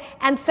 okay?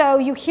 And so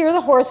you hear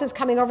the horses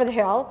coming over the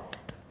hill,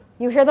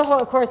 you hear the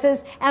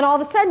horses, and all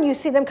of a sudden you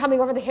see them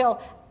coming over the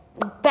hill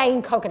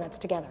banging coconuts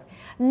together.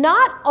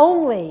 Not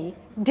only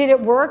did it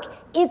work,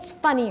 it's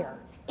funnier.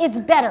 It's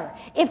better.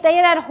 If they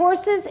had had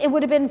horses, it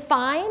would have been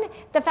fine.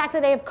 The fact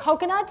that they have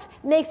coconuts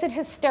makes it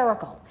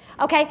hysterical.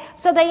 Okay,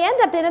 so it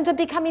ends up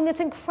becoming this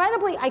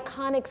incredibly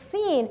iconic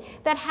scene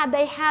that had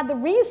they had the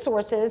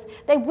resources,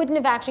 they wouldn't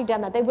have actually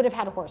done that. They would have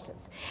had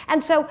horses.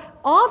 And so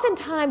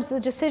oftentimes the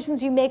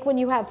decisions you make when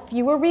you have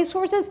fewer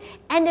resources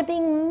end up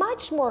being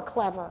much more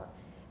clever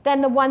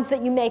than the ones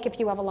that you make if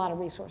you have a lot of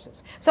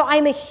resources. So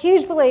I'm a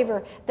huge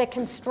believer that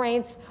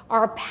constraints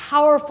are a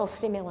powerful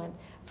stimulant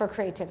for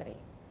creativity.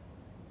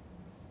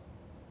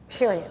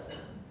 Period.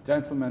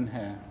 Gentleman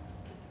here.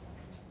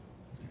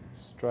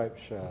 Striped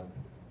shirt.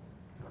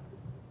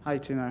 Hi,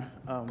 Tina.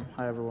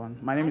 Hi, everyone.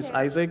 My name is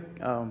Isaac.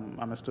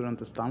 I'm a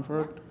student at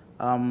Stanford.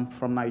 I'm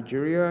from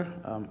Nigeria,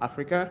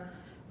 Africa.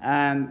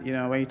 And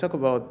when you talk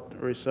about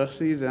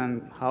resources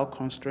and how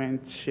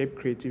constraints shape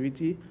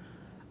creativity,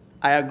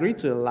 I agree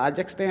to a large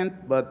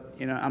extent, but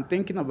I'm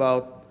thinking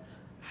about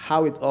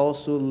how it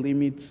also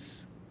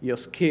limits your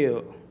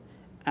skill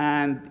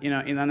And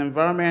in an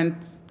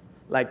environment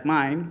like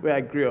mine, where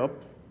I grew up,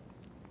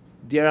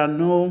 there are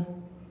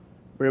no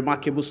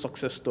remarkable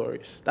success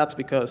stories. That's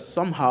because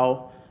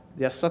somehow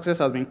their success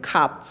has been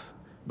capped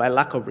by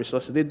lack of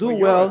resources. They do You're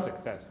well. a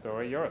success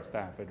story. You're at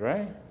Stanford,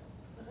 right?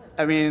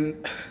 I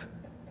mean,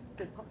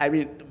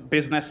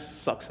 business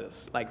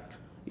success. Like,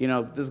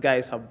 these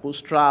guys have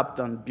bootstrapped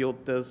and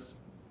built this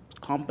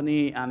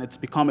company, and it's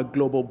become a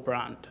global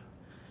brand.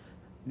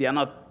 There are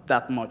not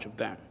that much of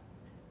them.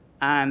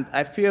 And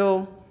I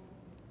feel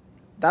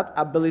that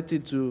ability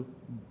to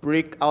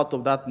break out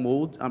of that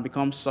mold and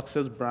become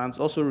success brands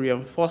also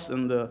reinforce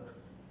in the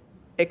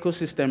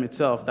ecosystem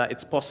itself that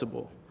it's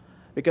possible.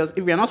 Because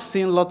if we're not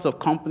seeing lots of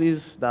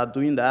companies that are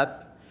doing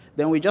that,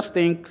 then we just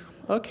think,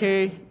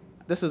 okay,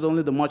 this is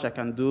only the much I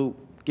can do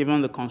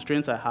given the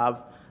constraints I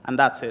have, and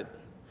that's it.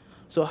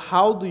 So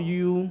how do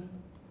you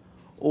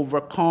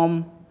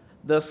overcome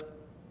this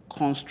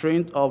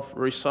constraint of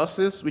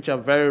resources, which are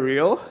very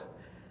real,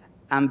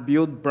 and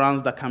build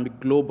brands that can be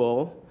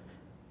global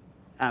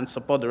and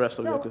support the rest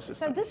of the ecosystem?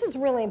 So this is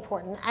really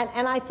important.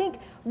 And I think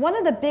one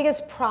of the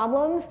biggest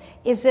problems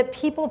is that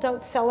people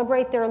don't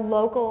celebrate their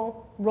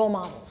local role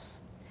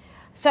models.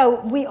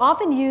 So we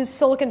often use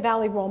Silicon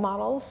Valley role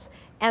models.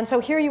 And so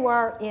here you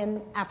are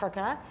in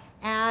Africa,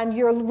 and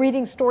you're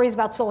reading stories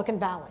about Silicon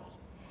Valley.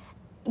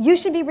 You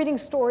should be reading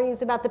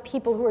stories about the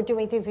people who are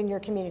doing things in your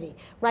community,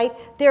 right?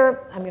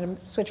 I'm going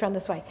to switch around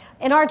this way.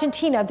 In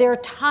Argentina, there are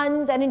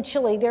tons, and in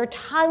Chile, there are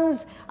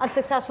tons of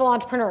successful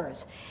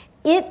entrepreneurs.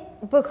 It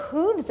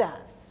behooves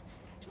us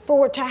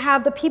to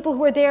have the people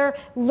who are there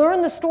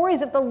learn the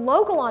stories of the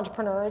local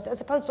entrepreneurs as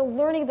opposed to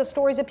learning the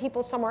stories of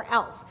people somewhere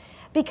else.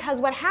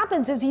 Because what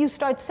happens is you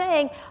start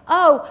saying,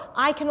 oh,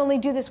 I can only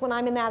do this when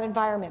I'm in that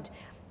environment.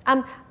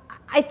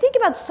 I think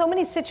about so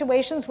many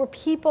situations where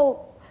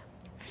people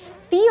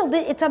feel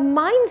that it's a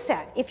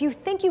mindset. If you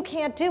think you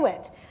can't do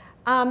it,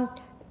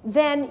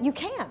 then you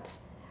can't,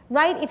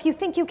 right? If you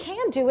think you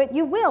can do it,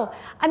 you will.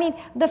 I mean,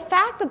 the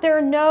fact that there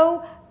are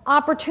no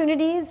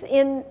opportunities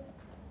in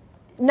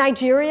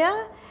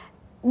Nigeria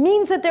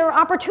means that there are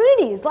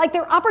opportunities. Like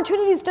there are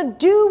opportunities to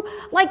do,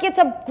 like it's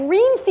a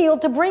green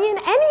field to bring in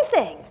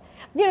anything.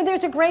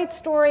 There's a great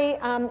story.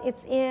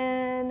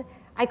 I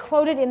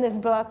quote it in this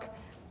book.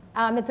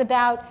 It's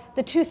about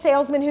the two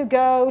salesmen who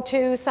go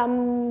to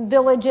some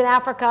village in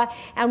Africa,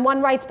 and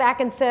one writes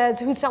back and says,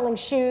 who's selling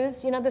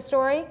shoes? You know the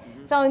story?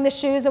 Mm-hmm. Selling the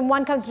shoes, and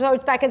one comes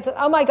back and says,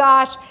 oh my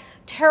gosh,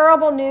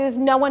 terrible news,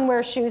 no one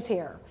wears shoes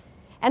here.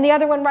 And the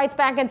other one writes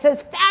back and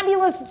says,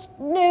 fabulous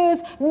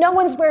news, no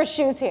one wears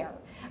shoes here.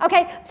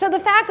 Okay, so the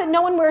fact that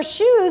no one wears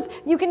shoes,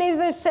 you can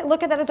either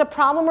look at that as a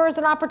problem or as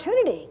an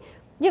opportunity.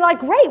 You're like,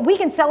 great, we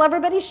can sell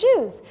everybody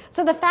shoes.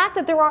 So the fact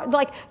that there are,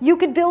 you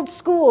could build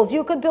schools,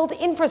 you could build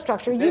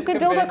infrastructure, you could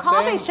build a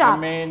coffee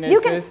shop. You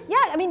can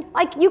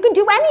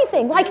do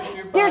anything.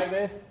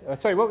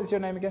 Sorry, what was your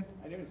name again?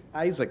 My name is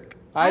Isaac.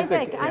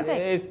 Isaac.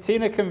 Is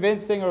Tina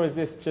convincing, or is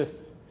this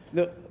just...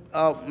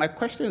 My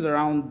question is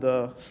around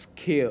the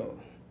scale,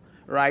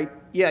 right?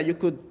 Yeah, you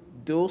could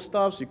do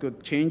stuff, you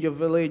could change your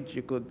village,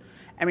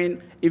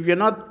 if you're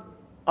not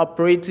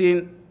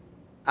operating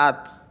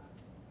at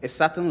a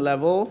certain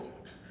level,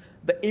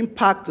 the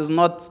impact is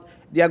not,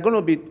 there are going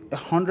to be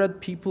 100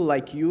 people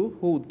like you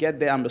who would get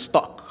there and be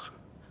stuck.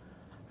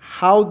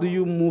 How do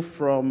you move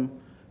from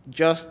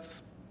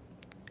just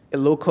a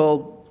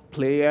local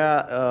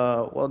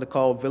player, what they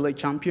call village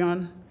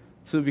champion,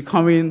 to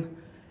becoming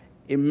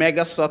a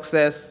mega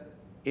success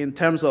in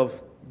terms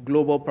of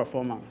global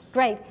performance?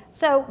 Great.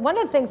 So one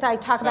of the things I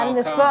talk about in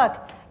this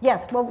book,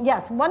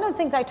 one of the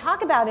things I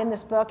talk about in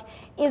this book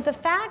is the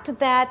fact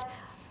that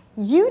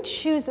you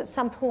choose at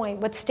some point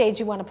what stage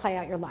you want to play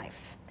out your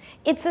life.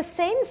 It's the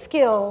same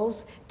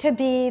skills to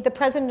be the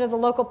president of the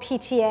local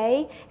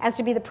PTA as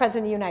to be the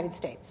president of the United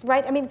States,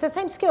 right? It's the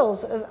same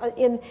skills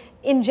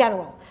in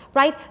general,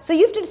 right? So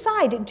you have to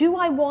decide, do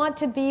I want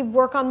to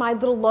work on my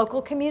little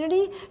local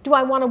community? Do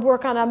I want to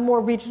work on a more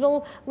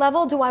regional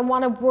level? Do I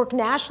want to work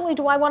nationally?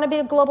 Do I want to be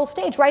a global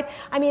stage, right?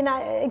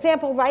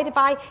 Example, right? If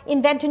I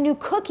invent a new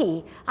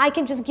cookie, I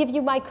can just give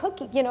you my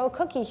cookie,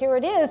 cookie, here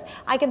it is.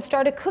 I can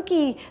start a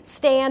cookie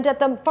stand at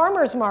the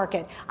farmer's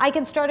market. I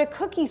can start a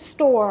cookie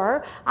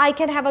store. I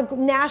can have a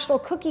national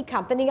cookie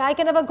company. I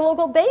can have a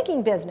global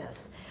baking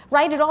business,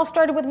 right? It all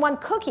started with one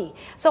cookie.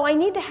 So I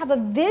need to have a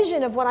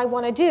vision of what I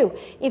want to do.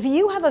 If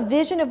you have a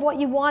vision of what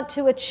you want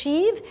to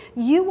achieve,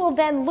 you will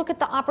then look at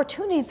the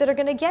opportunities that are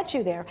going to get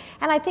you there.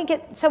 And I think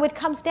it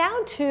comes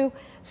down to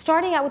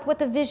starting out with what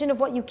the vision of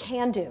what you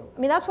can do.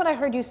 That's what I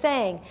heard you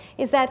saying,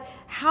 is that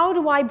how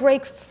do I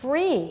break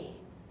free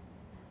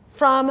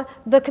from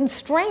the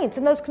constraints?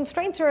 And those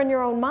constraints are in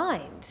your own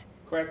mind.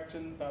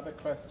 Questions, other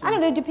questions? I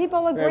don't know, do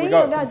people agree? Yeah, we've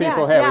got some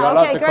people here, we've got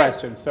lots of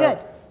questions. So good.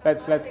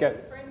 Let's get...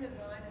 A friend of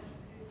mine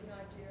who's a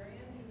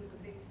Nigerian, he was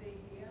a big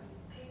CEO,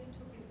 he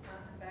took his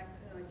partner back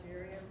to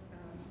Nigeria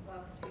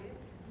last year,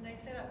 and they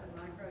set up a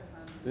micro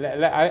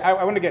fund.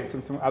 I want to get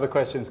some other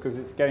questions because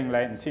it's getting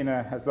late and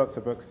Tina has lots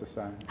of books to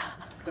sign.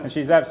 And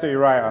she's absolutely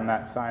right on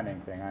that signing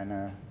thing, I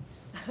know.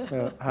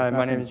 Hi,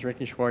 my name is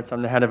Ricky Schwartz.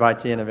 I'm the head of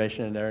IT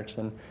innovation at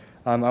Ericsson.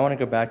 I want to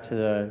go back to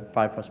the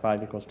 5 +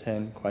 5 =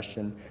 10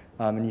 question.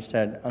 And you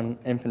said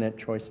infinite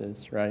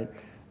choices, right?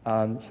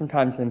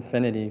 Sometimes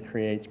infinity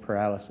creates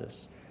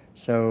paralysis.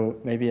 So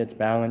maybe it's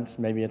balance,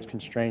 maybe it's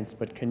constraints,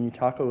 but can you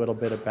talk a little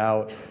bit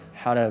about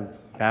how to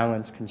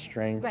balance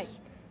constraints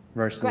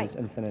versus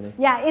infinity?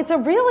 Yeah, it's a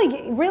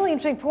really, really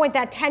interesting point,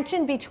 that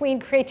tension between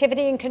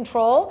creativity and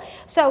control.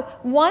 So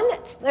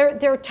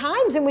there are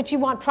times in which you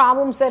want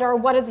problems that are,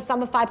 what is the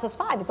sum of 5 +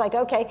 5? It's like,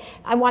 okay,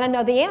 I want to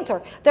know the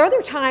answer. There are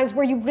other times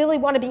where you really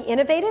want to be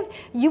innovative.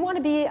 You want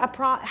to be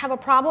have a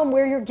problem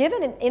where you're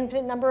given an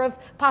infinite number of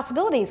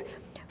possibilities.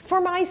 For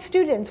my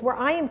students, where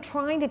I am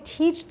trying to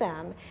teach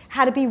them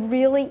how to be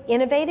really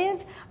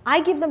innovative,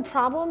 I give them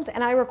problems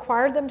and I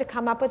require them to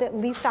come up with at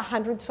least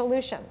 100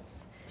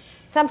 solutions.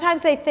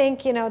 Sometimes they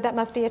think, that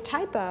must be a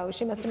typo.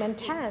 She must have meant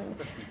 10.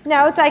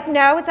 No, it's like,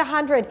 no, it's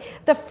 100.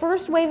 The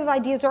first wave of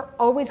ideas are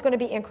always going to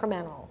be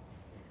incremental.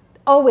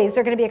 Always,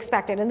 they're going to be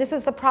expected. And this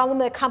is the problem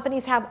that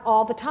companies have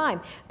all the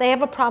time. They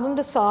have a problem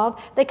to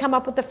solve. They come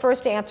up with the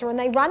first answer and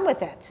they run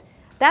with it.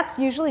 That's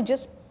usually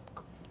just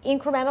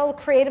incremental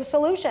creative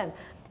solution.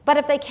 But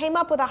if they came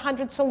up with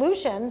 100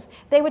 solutions,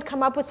 they would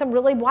come up with some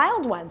really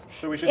wild ones.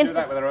 So we should do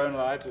that with our own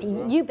lives as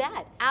well? You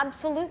bet,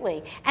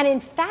 absolutely. And in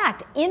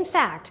fact,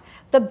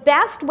 the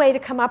best way to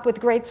come up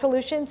with great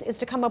solutions is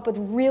to come up with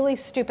really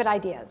stupid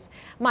ideas.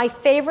 My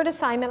favorite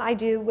assignment I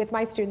do with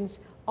my students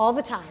all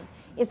the time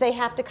is they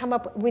have to come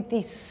up with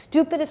the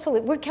stupidest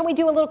solution. Can we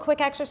do a little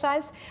quick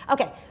exercise?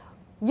 Okay,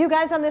 you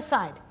guys on this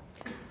side,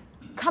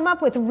 come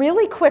up with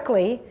really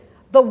quickly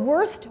the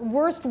worst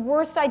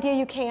idea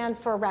you can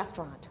for a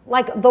restaurant.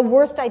 Like the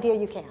worst idea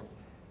you can.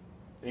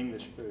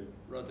 English food.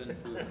 Rotten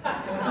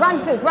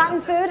food.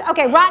 Rotten food?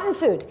 Okay, rotten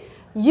food.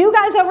 You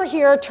guys over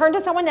here, turn to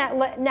someone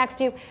next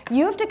to you.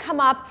 You have to come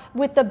up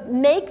with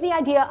make the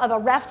idea of a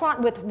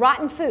restaurant with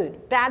rotten food,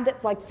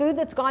 like food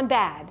that's gone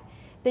bad.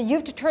 That you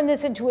have to turn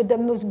this into the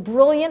most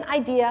brilliant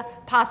idea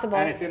possible.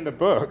 And it's in the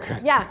book.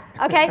 Yeah,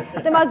 okay,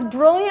 the most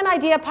brilliant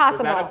idea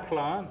possible. Is that a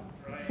plan?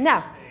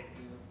 No.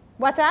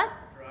 What's that?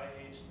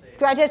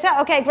 Dry aged steak.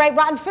 Okay, great,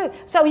 rotten food.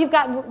 So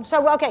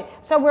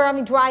we're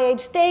having dry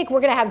aged steak. We're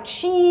going to have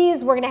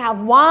cheese. We're going to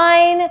have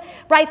wine,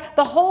 right?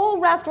 The whole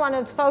restaurant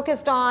is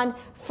focused on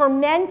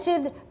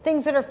fermented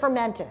things that are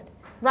fermented,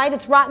 right?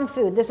 It's rotten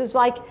food. This is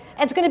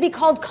it's going to be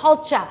called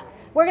culture.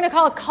 We're going to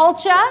call it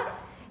culture,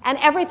 and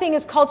everything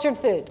is cultured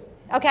food.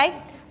 Okay?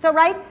 So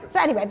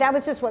anyway, that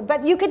was just one.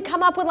 But you could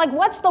come up with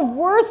what's the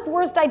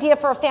worst idea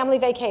for a family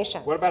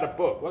vacation? What about a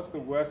book? What's the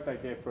worst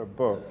idea for a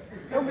book?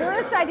 The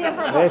worst idea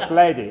for a book. This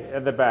lady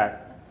at the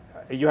back.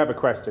 You have a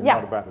question,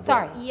 not about the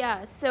book.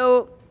 Yeah,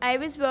 so I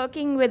was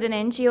working with an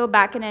NGO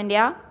back in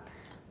India.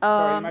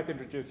 Sorry, you might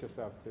introduce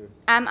yourself too.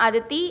 I'm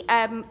Aditi.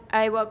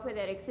 I work with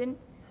Ericsson.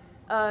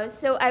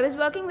 So I was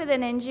working with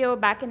an NGO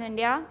back in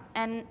India,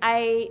 and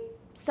I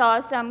saw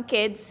some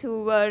kids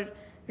who were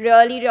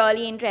really,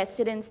 really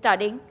interested in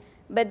studying,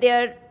 but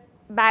their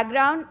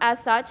background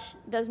as such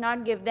does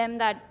not give them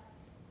that,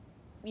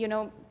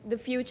 the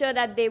future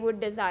that they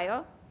would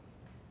desire,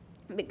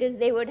 because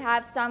they would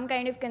have some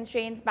kind of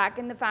constraints back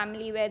in the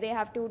family where they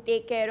have to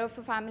take care of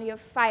a family of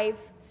 5,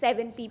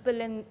 7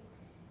 people,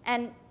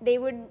 and they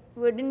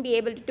wouldn't be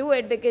able to do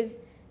it because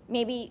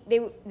maybe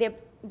their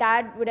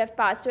dad would have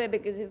passed away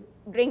because of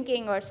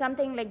drinking or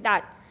something like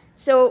that.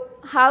 So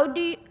how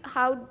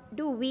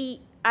do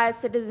we as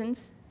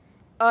citizens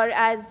or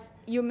as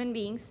human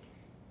beings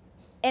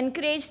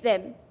encourage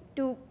them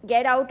to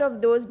get out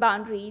of those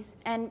boundaries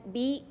and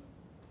be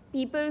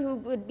people who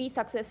would be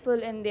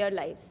successful in their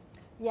lives?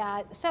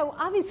 Yeah, so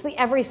obviously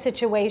every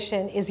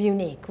situation is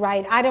unique,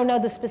 right? I don't know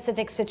the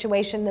specific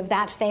situation of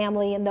that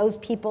family and those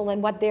people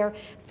and what their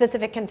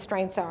specific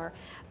constraints are.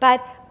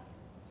 But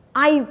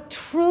I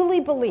truly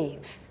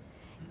believe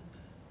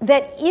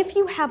that if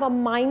you have a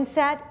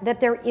mindset that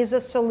there is a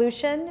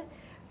solution,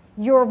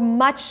 you're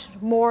much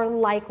more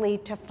likely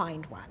to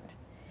find one.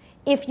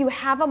 If you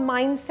have a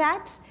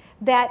mindset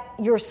that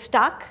you're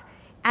stuck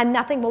and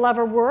nothing will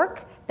ever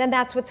work, then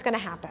that's what's going to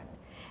happen.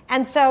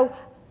 And so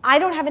I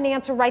don't have an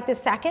answer right this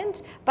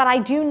second, but I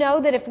do know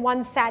that if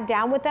one sat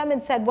down with them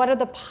and said, what are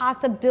the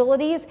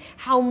possibilities?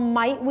 How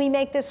might we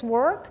make this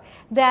work?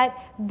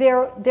 That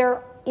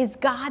there is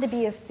got to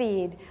be a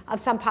seed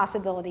of some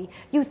possibility.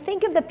 You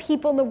think of the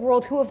people in the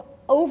world who have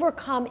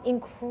overcome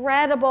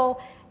incredible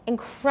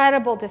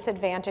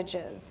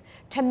disadvantages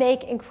to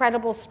make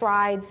incredible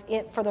strides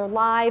for their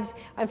lives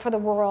and for the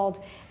world.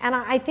 And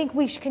I think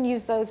we can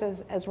use those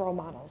as role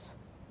models.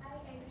 I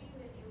agree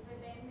with you,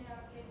 but then there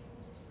are kids who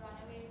just run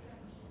away from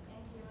these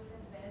NGOs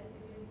as well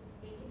because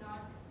they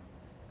cannot,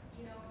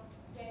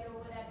 get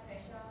over that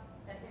pressure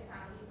that their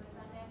family puts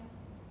on them.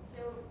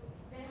 So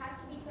there has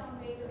to be some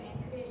way to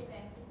encourage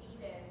them to be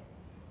there,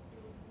 to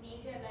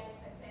make their life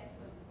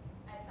successful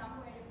at some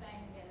point of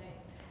time in their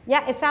lives.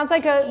 Yeah, it sounds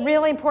like a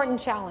really important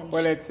challenge.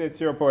 Well, it's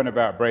your point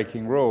about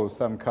breaking rules.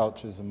 Some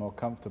cultures are more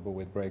comfortable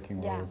with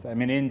breaking rules. I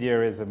mean,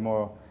 India is a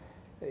more...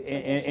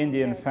 In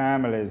Indian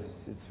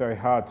families, it's very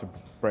hard to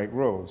break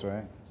rules,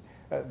 right?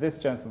 This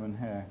gentleman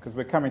here, because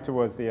we're coming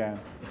towards the end.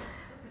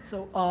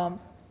 So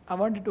I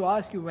wanted to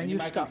ask you when And you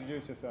might start.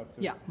 introduce yourself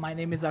too. Yeah, my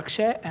name is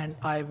Akshay, and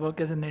I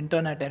work as an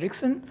intern at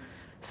Ericsson.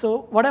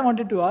 So what I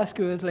wanted to ask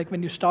you is, like,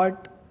 when you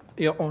start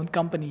your own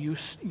company,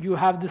 you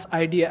have this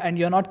idea, and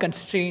you're not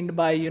constrained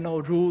by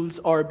rules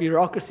or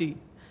bureaucracy,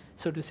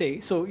 so to say.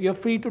 So you're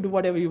free to do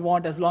whatever you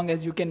want as long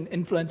as you can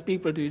influence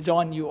people to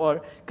join you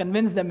or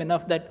convince them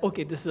enough that,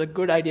 okay, this is a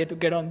good idea to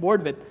get on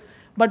board with.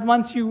 But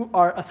once you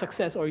are a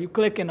success, or you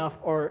click enough,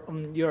 or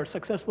you're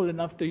successful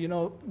enough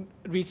to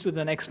reach to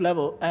the next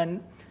level,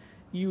 and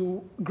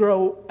you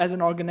grow as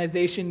an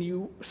organization,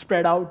 you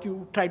spread out,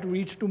 you try to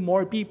reach to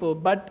more people,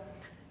 but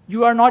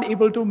you are not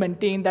able to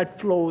maintain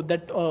that flow,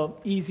 that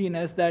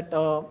easiness, that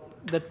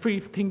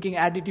free-thinking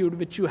attitude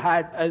which you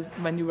had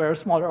when you were a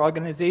smaller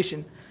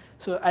organization.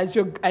 So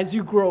as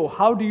you grow,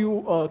 how do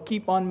you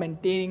keep on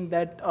maintaining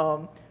that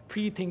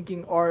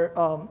free-thinking,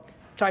 or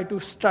try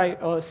to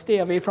stay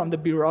away from the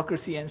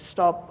bureaucracy and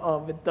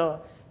stop with the,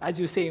 as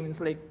you say, it's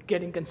like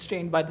getting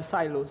constrained by the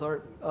silos,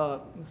 or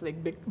it's like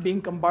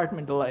being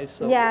compartmentalized.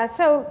 So. Yeah,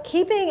 so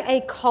keeping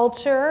a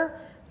culture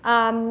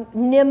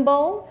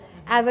nimble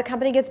as a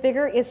company gets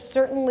bigger is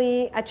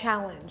certainly a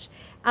challenge.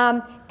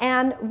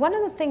 And one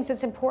of the things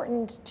that's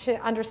important to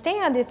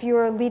understand if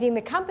you're leading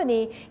the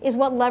company is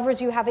what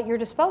levers you have at your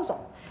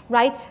disposal,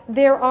 right?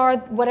 There are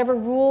whatever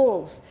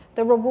rules,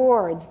 the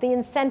rewards, the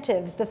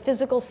incentives, the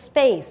physical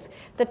space,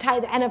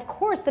 and of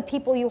course the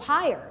people you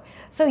hire.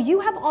 So you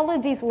have all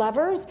of these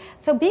levers.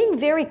 So being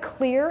very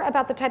clear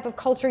about the type of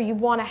culture you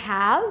want to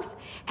have,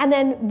 and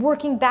then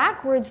working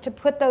backwards to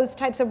put those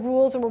types of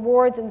rules and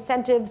rewards,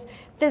 incentives,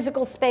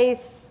 physical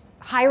space,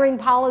 hiring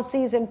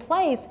policies in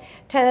place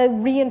to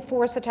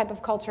reinforce the type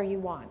of culture you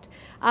want.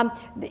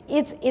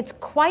 It's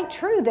quite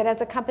true that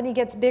as a company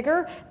gets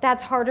bigger,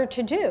 that's harder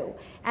to do.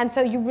 And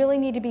so you really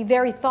need to be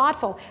very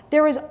thoughtful.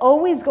 There is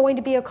always going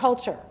to be a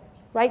culture,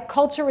 right?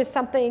 Culture is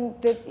something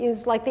that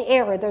is like the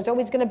air. It's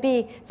always going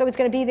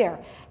to be there.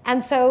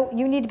 And so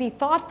you need to be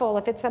thoughtful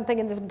if it's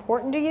something that's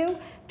important to you,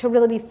 to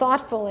really be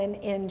thoughtful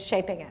in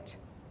shaping it.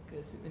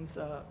 Because it means,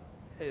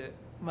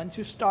 once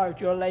you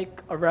start, you're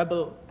like a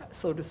rebel,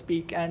 so to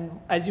speak, and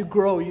as you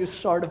grow, you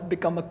sort of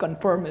become a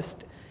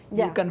conformist.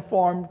 Yeah. You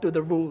conform to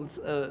the rules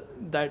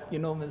that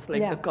is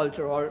like the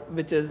culture, or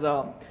which is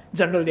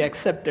generally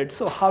accepted.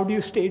 So how do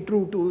you stay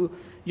true to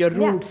your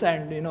roots?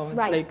 And it's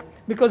like,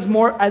 because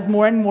as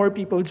more and more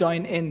people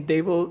join in,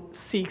 they will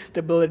seek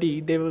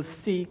stability, they will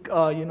seek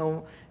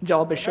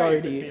job assurity.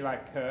 You could be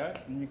like Kurt,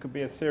 and you could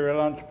be a serial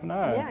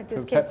entrepreneur. Yeah,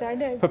 just get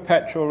started.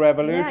 Perpetual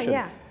revolution.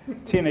 Yeah.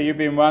 Tina, you've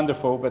been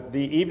wonderful, but the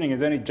evening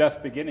is only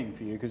just beginning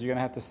for you because you're going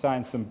to have to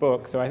sign some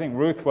books. So I think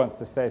Ruth wants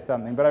to say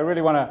something, but I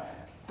really want to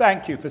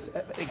thank you for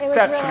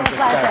exceptional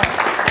discussion.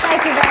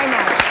 Thank you very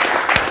much.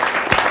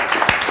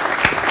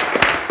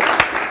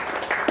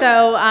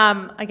 So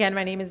again,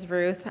 my name is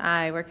Ruth.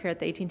 I work here at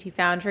the AT&T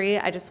Foundry.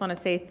 I just want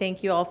to say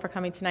thank you all for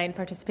coming tonight and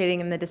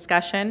participating in the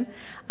discussion.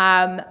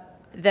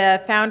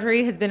 The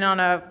Foundry has been on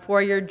a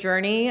 4-year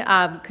journey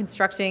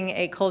constructing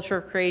a culture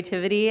of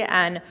creativity,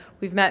 and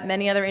we've met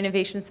many other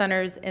innovation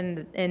centers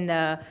in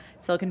the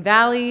Silicon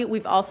Valley.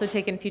 We've also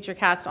taken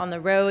FutureCast on the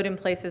road in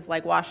places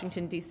like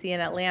Washington, D.C.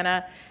 and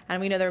Atlanta,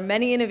 and we know there are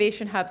many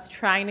innovation hubs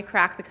trying to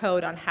crack the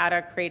code on how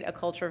to create a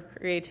culture of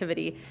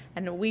creativity,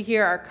 and we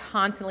here are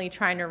constantly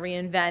trying to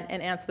reinvent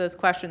and answer those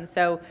questions.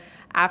 So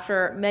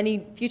after many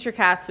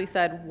FutureCasts, we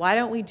said, why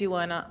don't we do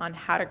one on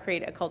how to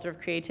create a culture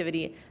of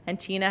creativity? And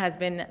Tina has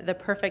been the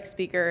perfect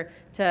speaker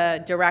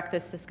to direct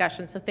this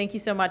discussion. So thank you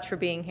so much for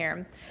being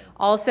here.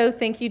 Also,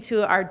 thank you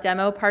to our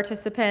demo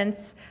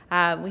participants.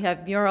 We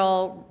have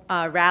Mural,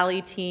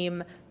 Rally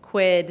Team,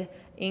 Quid,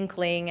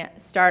 Inkling,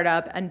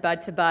 Startup, and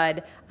Bud to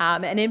Bud.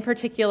 And in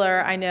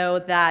particular, I know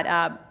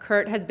that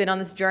Kurt has been on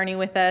this journey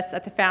with us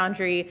at the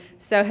Foundry,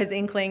 so has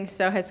Inkling,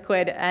 so has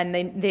Quid, and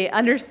they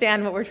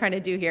understand what we're trying to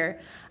do here.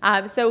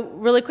 So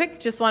really quick,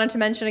 just wanted to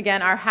mention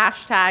again, our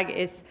hashtag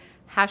is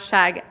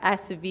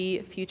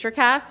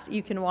 #SVFuturecast.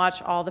 You can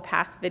watch all the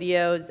past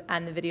videos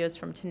and the videos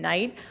from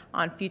tonight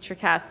on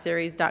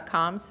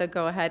futurecastseries.com. So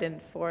go ahead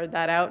and forward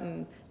that out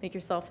and make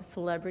yourself a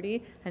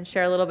celebrity and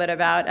share a little bit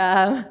about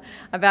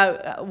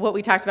what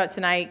we talked about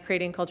tonight,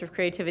 creating a culture of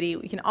creativity.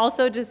 We can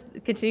also just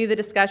continue the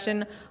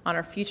discussion on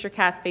our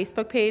FutureCast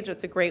Facebook page.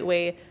 It's a great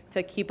way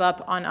to keep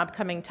up on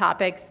upcoming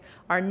topics.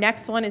 Our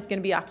next one is going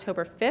to be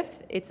October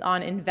 5th. It's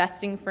on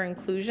investing for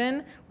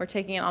inclusion. We're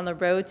taking it on the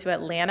road to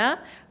Atlanta.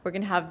 We're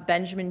going to have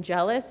Benjamin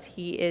Jealous.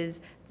 He is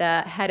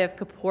the head of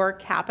Kapoor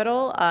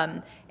Capital,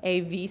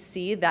 a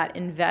VC that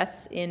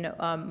invests in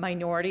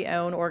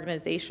minority-owned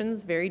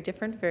organizations, very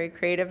different, very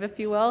creative, if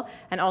you will,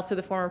 and also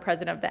the former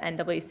president of the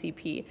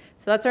NAACP.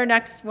 So that's our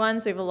next one.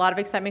 So we have a lot of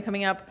excitement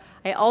coming up.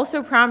 I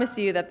also promise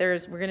you that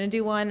we're going to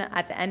do one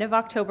at the end of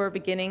October,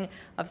 beginning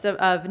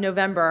of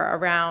November,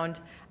 around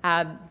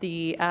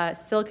the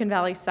Silicon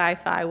Valley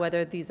sci-fi,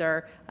 whether these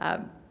are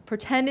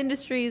pretend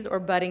industries or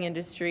budding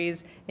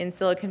industries in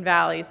Silicon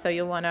Valley, so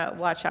you'll want to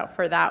watch out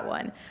for that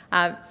one.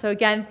 So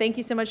again, thank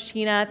you so much,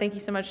 Tina. Thank you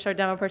so much to our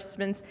demo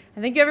participants,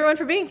 and thank you everyone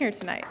for being here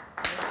tonight.